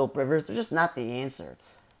 Phillip Rivers, they're just not the answer.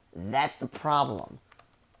 That's the problem.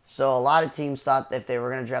 So a lot of teams thought that if they were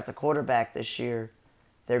going to draft a quarterback this year,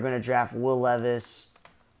 they're going to draft Will Levis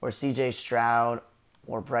or C.J. Stroud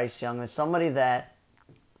or Bryce Young. There's somebody that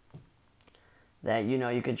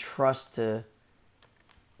you can trust to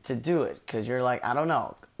do it, because you're like, I don't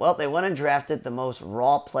know. Well, they went and drafted the most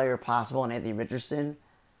raw player possible in Anthony Richardson,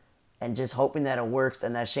 and just hoping that it works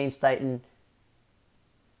and that Shane Steichen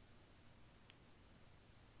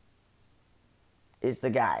is the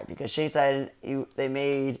guy. Because Shane Steichen, they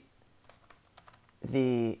made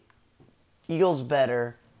the Eagles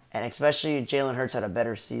better, and especially Jalen Hurts had a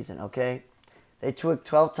better season, okay? They took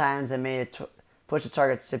 12 times and made push the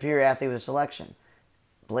target superior athlete with a selection.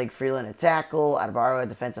 Blake Freeland at tackle, Adbaro at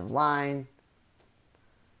defensive line,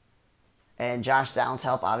 and Josh Downs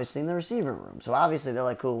help obviously in the receiver room. So obviously they're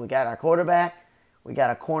like, cool, we got our quarterback, we got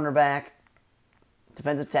a cornerback,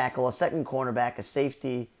 defensive tackle, a second cornerback, a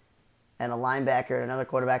safety, and a linebacker and another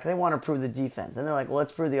quarterback. They want to prove the defense. And they're like, well,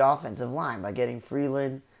 let's prove the offensive line by getting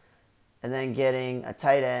Freeland and then getting a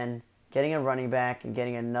tight end, getting a running back, and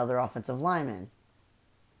getting another offensive lineman.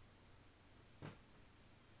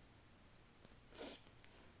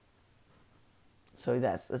 So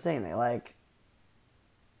that's the thing. They like...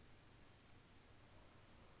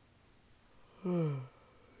 So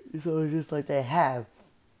it's just like they have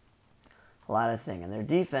a lot of things. And their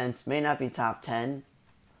defense may not be top 10,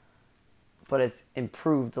 but it's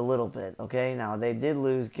improved a little bit, okay? Now, they did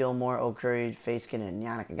lose Gilmore, Okuri, Facekin, and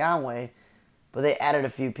Yannick Ngakwe, but they added a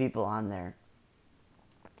few people on there.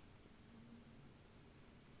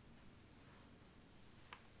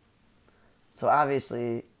 So,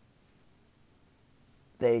 obviously,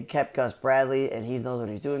 they kept Gus Bradley, and he knows what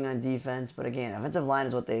he's doing on defense. But, again, offensive line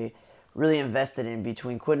is what they really invested in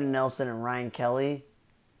between Quentin Nelson and Ryan Kelly.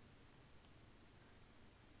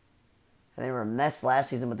 And they were a mess last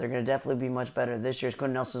season, but they're going to definitely be much better this year.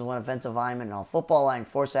 Quentin Nelson is one offensive lineman in all football line,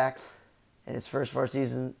 4 sacks in his first 4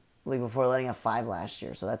 season league before letting up 5 last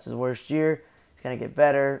year. So that's his worst year. He's going to get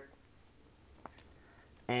better.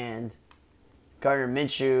 And Gardner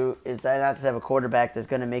Minshew is not the type of quarterback that's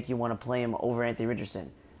going to make you want to play him over Anthony Richardson.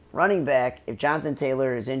 Running back, if Jonathan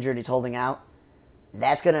Taylor is injured, he's holding out,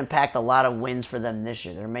 that's going to impact a lot of wins for them this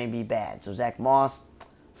year. They may be bad. So Zach Moss,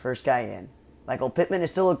 first guy in. Michael Pittman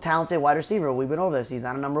is still a talented wide receiver. We've been over this. He's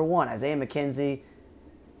not a number 1. Isaiah McKenzie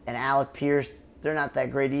and Alec Pierce, they're not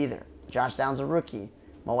that great either. Josh Downs a rookie.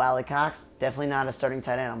 Mo Alley Cox, definitely not a starting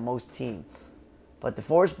tight end on most teams. But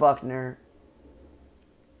DeForest Buckner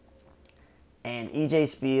and E.J.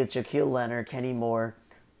 Speed, Shaquille Leonard, Kenny Moore,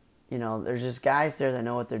 there's just guys there that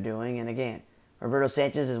know what they're doing. And again, Roberto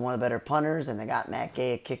Sanchez is one of the better punters, and they got Matt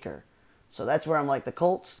Gay, a kicker. So that's where I'm like, the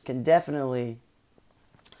Colts can definitely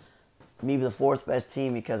maybe the 4th best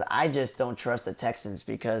team, because I just don't trust the Texans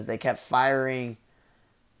because they kept firing.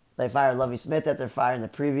 They fired Lovie Smith after firing the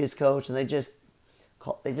previous coach, and they just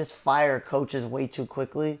fire coaches way too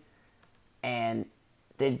quickly, and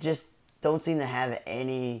they just don't seem to have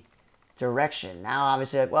any direction. Now,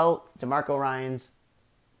 obviously, DeMarco Ryans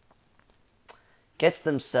gets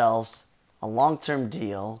themselves a long-term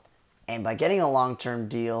deal, and by getting a long-term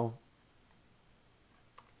deal,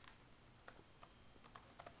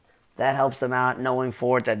 that helps them out knowing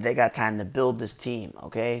forward that they got time to build this team,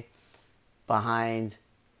 okay? Behind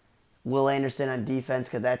Will Anderson on defense,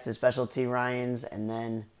 because that's his specialty, Ryans, and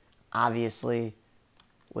then obviously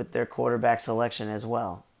with their quarterback selection as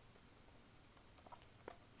well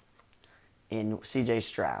in C.J.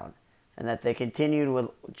 Stroud. And that they continued with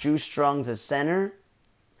Juice Strong's as center,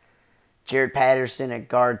 Jared Patterson at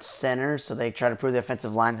guard center, so they try to prove the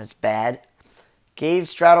offensive line that's bad. Gave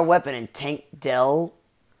Stroud a weapon in Tank Dell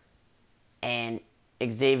and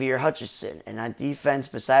Xavier Hutchinson. And on defense,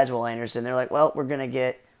 besides Will Anderson, they're like, well, we're going to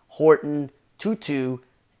get Horton, Tutu,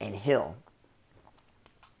 and Hill.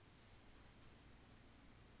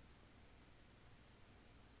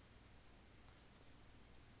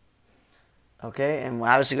 Okay, and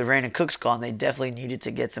obviously with Brandon Cooks gone, they definitely needed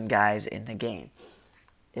to get some guys in the game,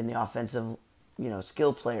 in the offensive,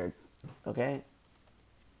 skill player. Okay.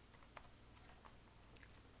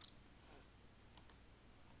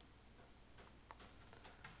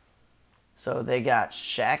 So they got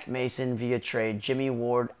Shaq Mason via trade, Jimmy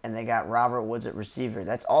Ward, and they got Robert Woods at receiver.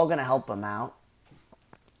 That's all going to help them out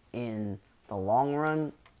in the long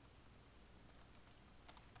run.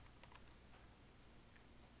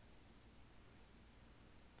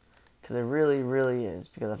 Because it really, really is.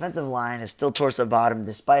 Because the offensive line is still towards the bottom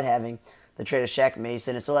despite having the trade of Shaq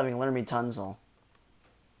Mason and still having Laramie Tunsil.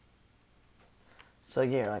 So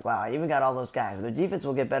yeah, you're like, wow, I even got all those guys. Their defense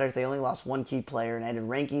will get better if they only lost one key player and added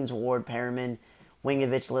Rankings, Ward, Perriman,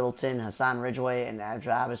 Wingovich, Littleton, Hassan Ridgeway, and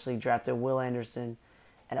obviously drafted Will Anderson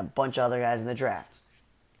and a bunch of other guys in the draft.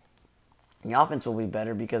 The offense will be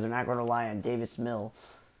better because they're not going to rely on Davis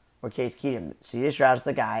Mills or Case Keenum. C.J. Stroud's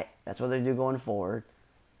the guy. That's what they do going forward.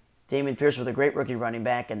 Damian Pierce with a great rookie running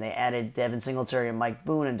back, and they added Devin Singletary and Mike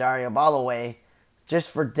Boone and Dario Ballaway just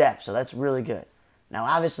for depth, so that's really good. Now,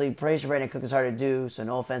 obviously, praise for Brandon Cook is hard to do, so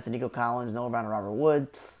no offense to Nico Collins, no about Robert Wood.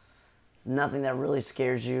 Nothing that really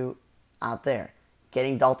scares you out there.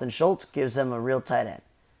 Getting Dalton Schultz gives them a real tight end.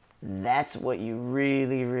 That's what you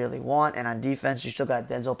really, really want. And on defense, you still got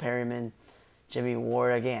Denzel Perryman, Jimmy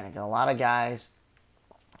Ward, again, got a lot of guys.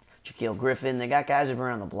 Shaquille Griffin, they got guys who've been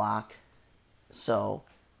around the block. So,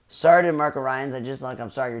 sorry to Marco Ryans, I'm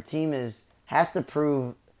sorry, your team has to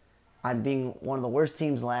prove on being one of the worst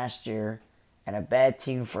teams last year and a bad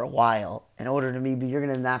team for a while in order to maybe you're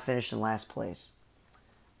going to not finish in last place.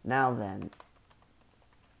 Now then,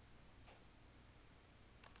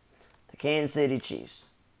 the Kansas City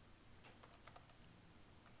Chiefs.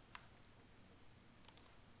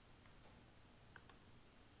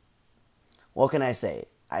 What can I say?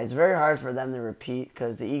 It's very hard for them to repeat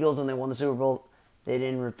because the Eagles, when they won the Super Bowl, they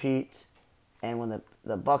didn't repeat. And when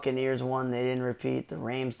the Buccaneers won, they didn't repeat. The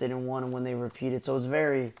Rams didn't win when they repeated. So it's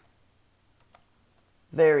very,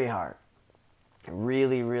 very hard. It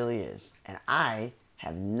really, really is. And I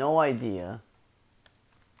have no idea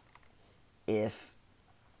if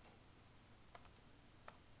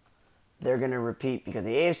they're going to repeat because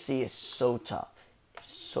the AFC is so tough.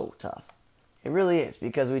 It's so tough. It really is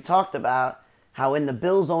because we talked about how in the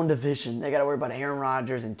Bills' own division, they got to worry about Aaron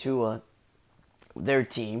Rodgers and Tua, their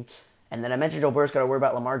team. And then I mentioned Joe Burrow's got to worry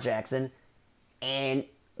about Lamar Jackson. And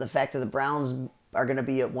the fact that the Browns are going to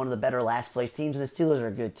be one of the better last place teams and the Steelers are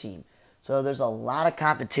a good team. So there's a lot of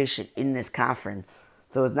competition in this conference.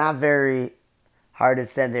 So it's not very hard to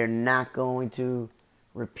say they're not going to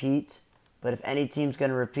repeat. But if any team's going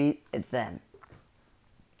to repeat, it's them.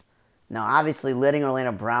 Now, obviously, letting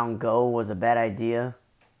Orlando Brown go was a bad idea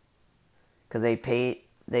because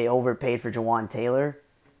they overpaid for Jawan Taylor.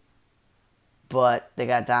 But they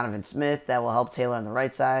got Donovan Smith that will help Taylor on the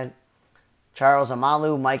right side. Charles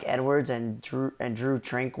Amalu, Mike Edwards, and Drew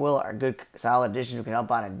Tranquill are good, solid additions who can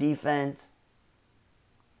help out on defense.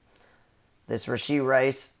 This Rashee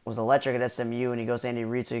Rice was electric at SMU, and he goes to Andy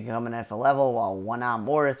Reid so he can come in NFL level, while Juwan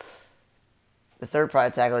Morris, the third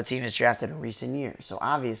private tackle the team has drafted in recent years. So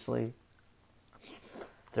obviously,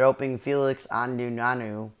 they're hoping Felix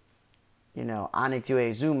Andunanu,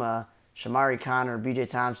 Anitue Zuma, Shamari Connor, B.J.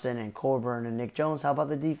 Thompson, and Coburn, and Nick Jones help out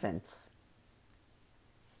the defense.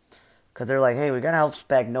 Because they're like, hey, we're going to help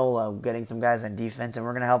Spagnuolo getting some guys on defense, and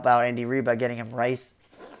we're going to help out Andy Reid by getting him Rice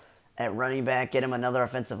at running back, get him another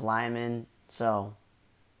offensive lineman. So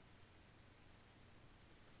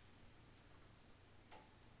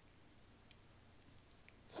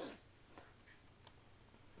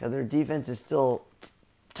their defense is still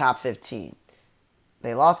top 15.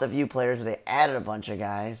 They lost a few players, but they added a bunch of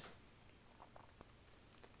guys.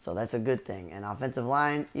 So that's a good thing. And offensive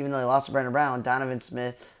line, even though they lost to Brandon Brown, Donovan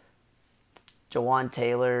Smith, Jawan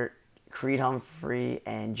Taylor, Creed Humphrey,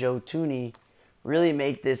 and Joe Tooney really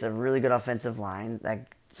make this a really good offensive line.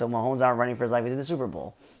 So Mahomes out running for his life in the Super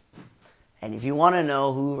Bowl. And if you want to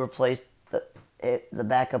know who replaced the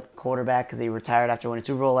backup quarterback because he retired after winning the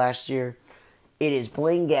Super Bowl last year, it is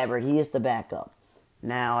Blaine Gabbert. He is the backup.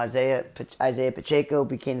 Now, Isaiah Pacheco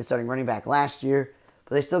became the starting running back last year,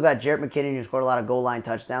 but they still got Jarrett McKinnon, who scored a lot of goal line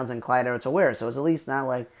touchdowns, and Clyde Edwards-Helaire. So it's at least not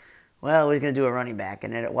like, well, we're going to do a running back.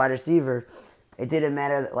 And then at wide receiver, it didn't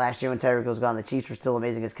matter that last year when Tyreek was gone, the Chiefs were still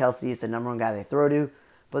amazing because Kelsey is the number one guy they throw to.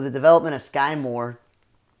 But the development of Sky Moore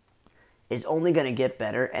is only going to get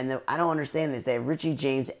better. And I don't understand this. They have Richie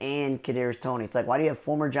James and Kadarius Toney. It's like, why do you have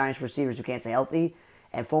former Giants receivers who can't stay healthy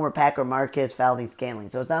and former Packer Marquez Scantling?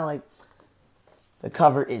 So it's not like the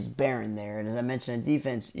cover is barren there. And as I mentioned, in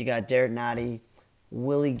defense, you got Derek Nottie,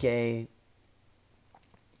 Willie Gay,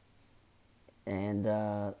 and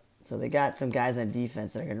so they got some guys on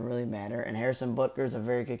defense that are going to really matter. And Harrison Butker is a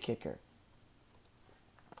very good kicker.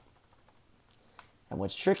 And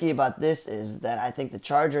what's tricky about this is that I think the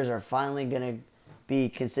Chargers are finally going to be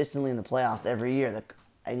consistently in the playoffs every year.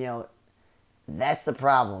 That's the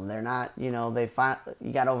problem. They're not, you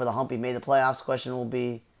got over the hump. He made the playoffs. Question will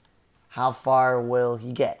be, how far will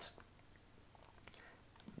he get?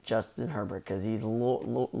 Justin Herbert, because he's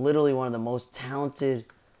literally one of the most talented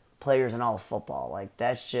players in all of football. Like,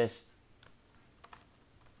 that's just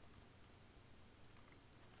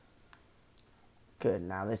good.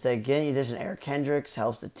 Now, they say getting addition Eric Hendricks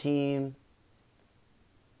helps the team.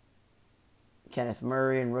 Kenneth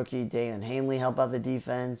Murray and rookie Dalen Hanley help out the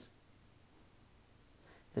defense.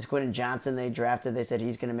 This Quentin Johnson they drafted, they said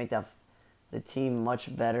he's going to make the team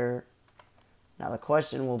much better. Now, the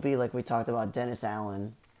question will be, like we talked about Dennis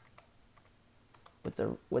Allen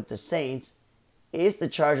with the Saints, is the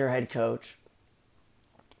Charger head coach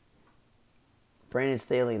Brandon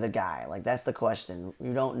Staley the guy? Like, that's the question.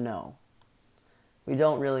 We don't know. We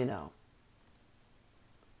don't really know.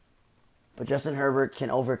 But Justin Herbert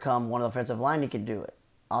can overcome one of the offensive line. He can do it.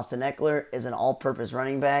 Austin Eckler is an all-purpose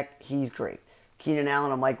running back. He's great. Keenan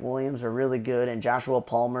Allen and Mike Williams are really good. And Joshua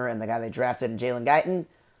Palmer and the guy they drafted, and Jalen Guyton,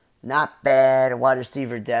 not bad. Wide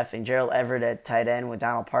receiver depth. And Gerald Everett at tight end with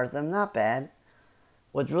Donald Partham, not bad.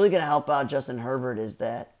 What's really going to help out Justin Herbert is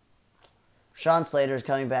that Sean Slater is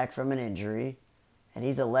coming back from an injury, and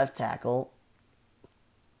he's a left tackle.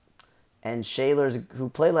 And Shaler's, who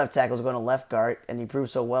played left tackle, is going to left guard, and he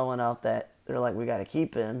proved so well enough that they're like, we got to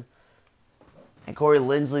keep him. And Corey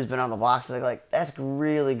Linsley's been on the box. So they're like, that's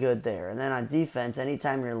really good there. And then on defense,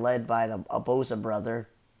 anytime you're led by the Bosa brother,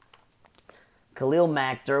 Khalil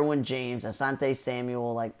Mack, Derwin James, Asante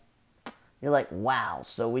Samuel, like, you're like, wow.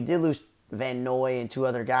 So we did lose Van Noy and 2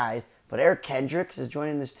 other guys, but Eric Kendricks is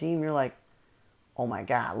joining this team. You're like, oh my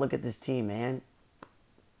God, look at this team, man.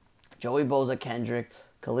 Joey Bosa, Kendricks,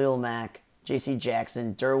 Khalil Mack, J.C.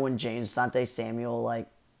 Jackson, Derwin James, Asante Samuel. Like,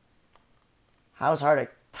 how is hard to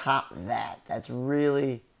top that? That's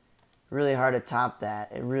really, really hard to top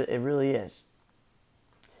that. It really is.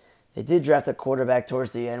 They did draft a quarterback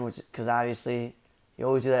towards the end, which because obviously you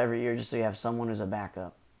always do that every year just so you have someone who's a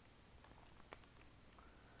backup.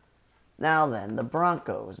 Now then, the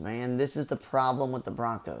Broncos, man. This is the problem with the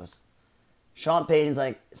Broncos. Sean Payton's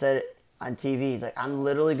said on TV, he's like, I'm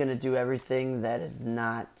literally going to do everything that is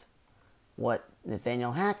not what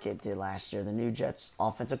Nathaniel Hackett did last year, the new Jets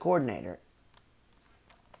offensive coordinator.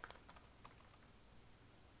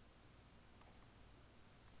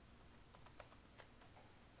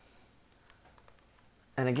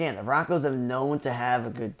 And again, the Broncos have known to have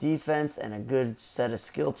a good defense and a good set of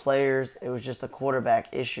skill players. It was just the quarterback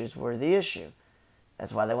issues were the issue.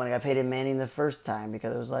 That's why they went and got Peyton Manning the first time,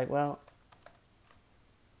 because it was like, well.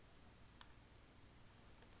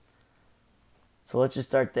 So let's just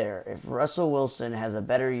start there. If Russell Wilson has a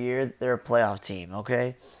better year, they're a playoff team,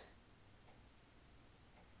 okay?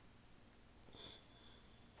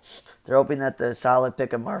 They're hoping that the solid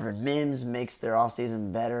pick of Marvin Mims makes their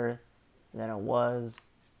offseason better than it was.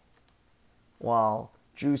 While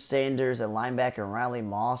Drew Sanders and linebacker Riley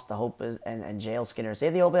Moss, the hope is, and Jalen Skinner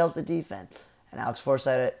say the hope helps the defense. And Alex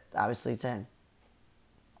Forsythe, obviously 10.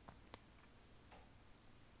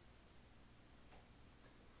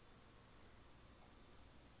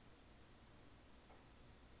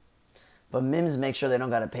 But Mims makes sure they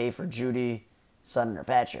don't got to pay for Judy, Sutton, or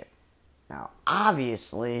Patrick. Now,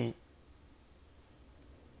 obviously,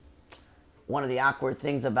 one of the awkward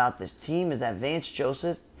things about this team is that Vance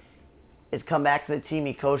Joseph has come back to the team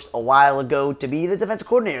he coached a while ago to be the defensive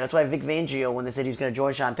coordinator. That's why Vic Fangio, when they said he was going to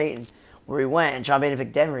join Sean Payton, where he went, and Sean Payton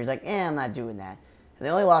picked Denver, he's like, I'm not doing that. And they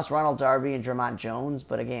only lost Ronald Darby and Drummond Jones,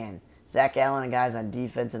 but again, Zach Allen and guys on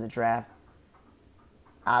defense in the draft.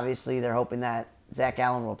 Obviously, they're hoping that Zach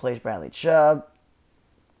Allen will replace Bradley Chubb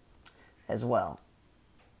as well.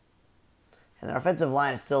 And their offensive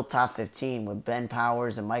line is still top 15 with Ben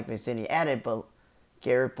Powers and Mike McCinney added, but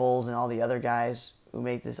Garrett Bowles and all the other guys who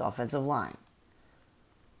make this offensive line.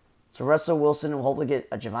 So Russell Wilson will hopefully get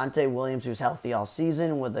a Javonte Williams who's healthy all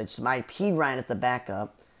season with a Samai P. Ryan at the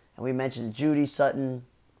backup. And we mentioned Judy, Sutton,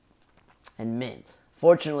 and Mint.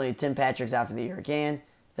 Fortunately, Tim Patrick's out for the year again.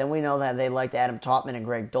 Then we know that they liked Adam Topman and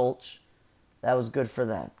Greg Dolch. That was good for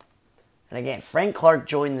them. And again, Frank Clark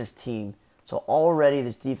joined this team, so already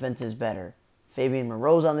this defense is better. Fabian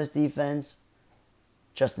Moreau's on this defense.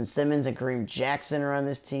 Justin Simmons and Kareem Jackson are on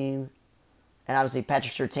this team. And obviously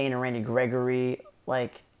Patrick Surtain and Randy Gregory,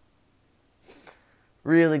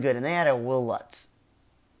 really good. And they had a Will Lutz,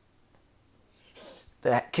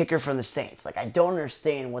 the kicker from the Saints. I don't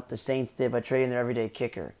understand what the Saints did by trading their everyday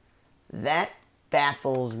kicker. That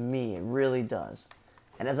baffles me. It really does.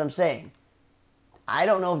 And as I'm saying, I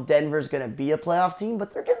don't know if Denver's going to be a playoff team,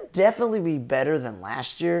 but they're going to definitely be better than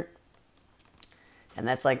last year. And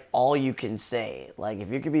that's all you can say. If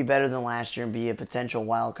you could be better than last year and be a potential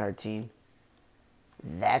wild card team,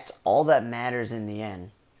 that's all that matters in the end.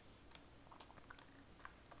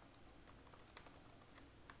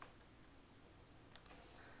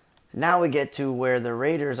 Now we get to where the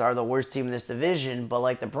Raiders are the worst team in this division,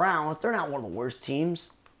 but the Browns, they're not one of the worst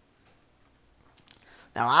teams.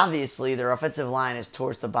 Now, obviously, their offensive line is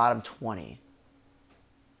towards the bottom 20.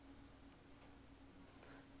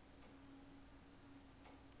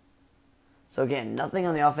 So again, nothing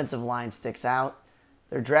on the offensive line sticks out.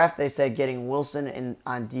 Their draft, they said, getting Wilson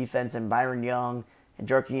on defense and Byron Young and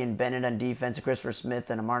Jerkian Bennett on defense and Christopher Smith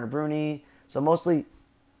and Amar Bruni. So mostly,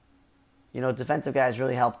 defensive guys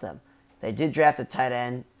really helped them. They did draft a tight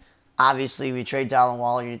end. Obviously, we trade Darren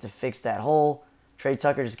Waller. You need to fix that hole. Trey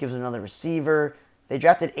Tucker just gives them another receiver. They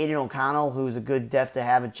drafted Aiden O'Connell, who's a good depth to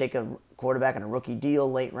have and take a quarterback on a rookie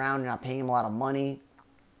deal late round. You're not paying him a lot of money.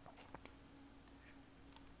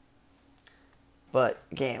 But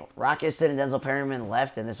again, Rock Ya-Sin and Denzel Perryman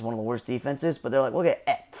left, and this is one of the worst defenses. But they're like, look at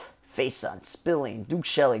X, Faison, Spilling, Duke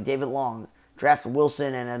Shelley, David Long, draft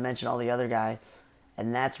Wilson, and I mentioned all the other guys.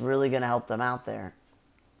 And that's really going to help them out there.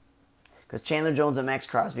 Because Chandler Jones and Max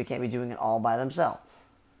Crosby can't be doing it all by themselves.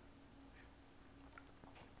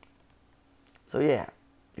 So yeah,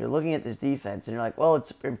 you're looking at this defense, and you're like, well,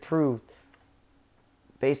 it's improved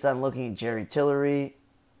based on looking at Jerry Tillery,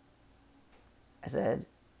 I said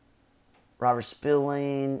Robert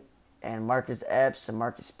Spilling and Marcus Epps and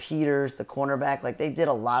Marcus Peters, the cornerback. Like, they did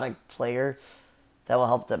a lot of players that will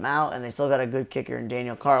help them out, and they still got a good kicker in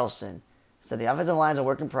Daniel Carlson. So the offensive line is a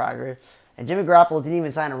work in progress. And Jimmy Garoppolo didn't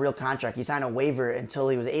even sign a real contract. He signed a waiver until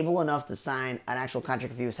he was able enough to sign an actual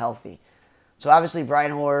contract if he was healthy. So obviously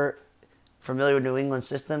Brian Hoyer, familiar with New England's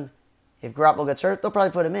system, if Garoppolo gets hurt, they'll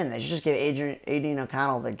probably put him in. They should just give Adrian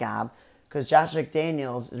O'Connell the job because Josh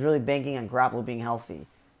McDaniels is really banking on Garoppolo being healthy.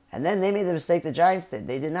 And then they made the mistake the Giants did.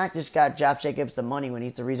 They did not just got Josh Jacobs the money when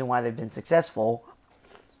he's the reason why they've been successful.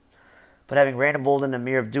 But having Brandon Bolden and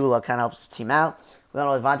Amir Abdullah kind of helps his team out. We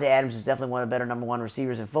all know Devontae Adams is definitely one of the better number one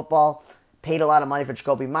receivers in football. Paid a lot of money for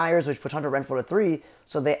Jacoby Myers, which puts Hunter Renfrow to 3.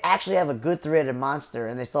 So they actually have a good three-headed monster,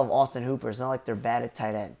 and they still have Austin Hooper. It's not like they're bad at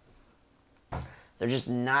tight end. They're just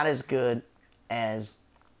not as good as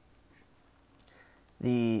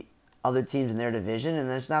the other teams in their division, and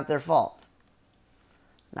it's not their fault.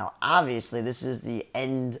 Now, obviously, this is the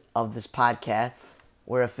end of this podcast.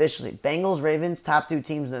 We're officially Bengals, Ravens, top 2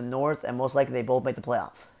 teams in the North, and most likely they both make the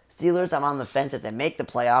playoffs. Steelers, I'm on the fence if they make the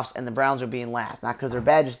playoffs, and the Browns are being last. Not because they're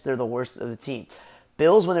bad, just they're the worst of the team.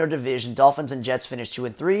 Bills win their division. Dolphins and Jets finish 2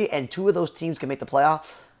 and 3, and 2 of those teams can make the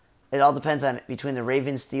playoffs. It all depends on between the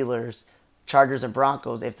Ravens, Steelers, Chargers, and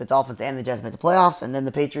Broncos if the Dolphins and the Jets make the playoffs, and then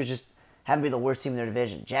the Patriots just happen to be the worst team in their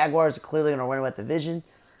division. Jaguars are clearly going to win that division.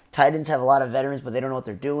 Titans have a lot of veterans, but they don't know what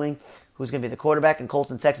they're doing. Who's going to be the quarterback? And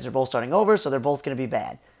Colts and Texans are both starting over, so they're both going to be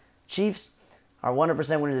bad. Chiefs are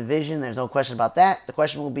 100% winning the division. There's no question about that. The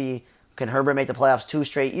question will be, can Herbert make the playoffs 2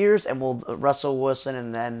 straight years, and will Russell Wilson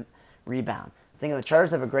and them rebound? I think if the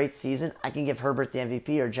Chargers have a great season, I can give Herbert the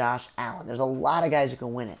MVP or Josh Allen. There's a lot of guys who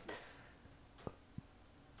can win it.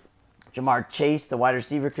 Jamar Chase, the wide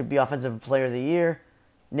receiver, could be Offensive Player of the Year.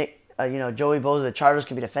 Joey Bosa, the Chargers,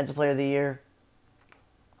 could be Defensive Player of the Year.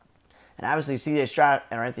 And obviously, C.J. Stroud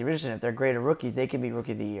and Anthony Richardson, if they're great at rookies, they can be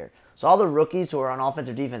Rookie of the Year. So all the rookies who are on offense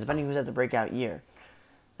or defense, depending who's at the breakout year.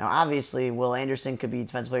 Now, obviously, Will Anderson could be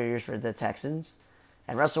Defensive Player of the Year for the Texans.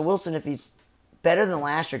 And Russell Wilson, if he's better than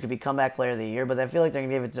last year, could be Comeback Player of the Year. But I feel like they're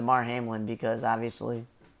going to give it to Damar Hamlin because, obviously,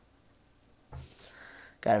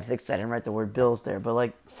 got to fix that and write the word Bills there.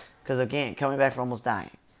 But, because, again, coming back from almost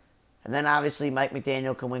dying. And then, obviously, Mike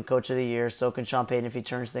McDaniel can win Coach of the Year. So can Sean Payton if he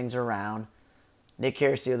turns things around. Nick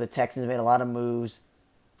Caruso, the Texans made a lot of moves,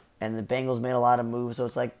 and the Bengals made a lot of moves. So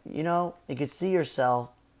it's like, you could see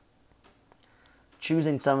yourself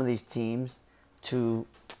choosing some of these teams to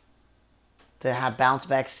have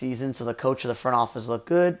bounce-back seasons so the coach or the front office look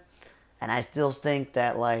good. And I still think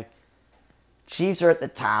that, Chiefs are at the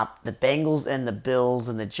top. The Bengals and the Bills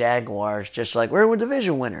and the Jaguars, just we're a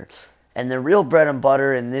division winner. And the real bread and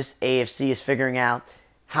butter in this AFC is figuring out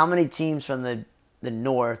how many teams from the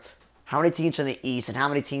North, how many teams from the East, and how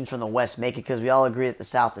many teams from the West make it, because we all agree that the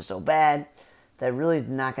South is so bad that really is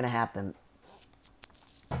not going to happen.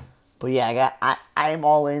 But yeah, I am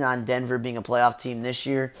all in on Denver being a playoff team this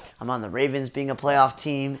year. I'm on the Ravens being a playoff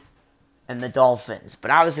team, and the Dolphins.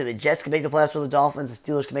 But obviously the Jets can make the playoffs over the Dolphins,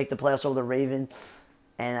 the Steelers can make the playoffs over the Ravens,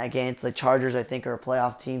 and again, the Chargers I think are a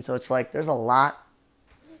playoff team. So it's there's a lot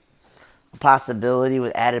of possibility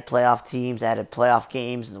with added playoff teams, added playoff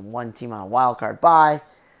games, and one team on a wild card bye.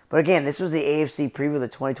 But again, this was the AFC preview of the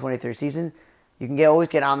 2023 season. You can always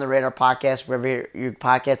get On the Radar podcast, wherever your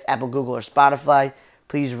podcasts, Apple, Google, or Spotify.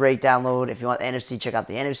 Please rate, download. If you want the NFC, check out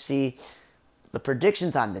the NFC. The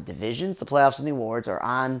predictions on the divisions, the playoffs, and the awards are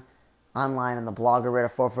online on the blog Radar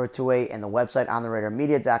 4428 and the website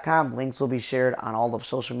ontheradarmedia.com. Links will be shared on all the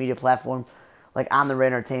social media platforms like On the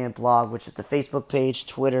Radar Entertainment blog, which is the Facebook page,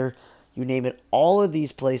 Twitter, you name it. All of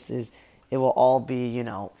these places, it will all be,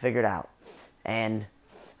 figured out. And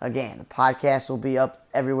again, the podcast will be up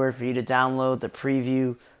everywhere for you to download. The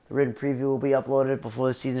written preview will be uploaded before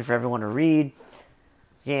the season for everyone to read.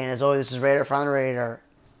 Again, as always, this is Radar from the Radar.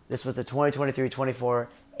 This was the 2023-24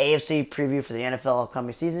 AFC preview for the NFL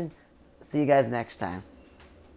upcoming season. See you guys next time.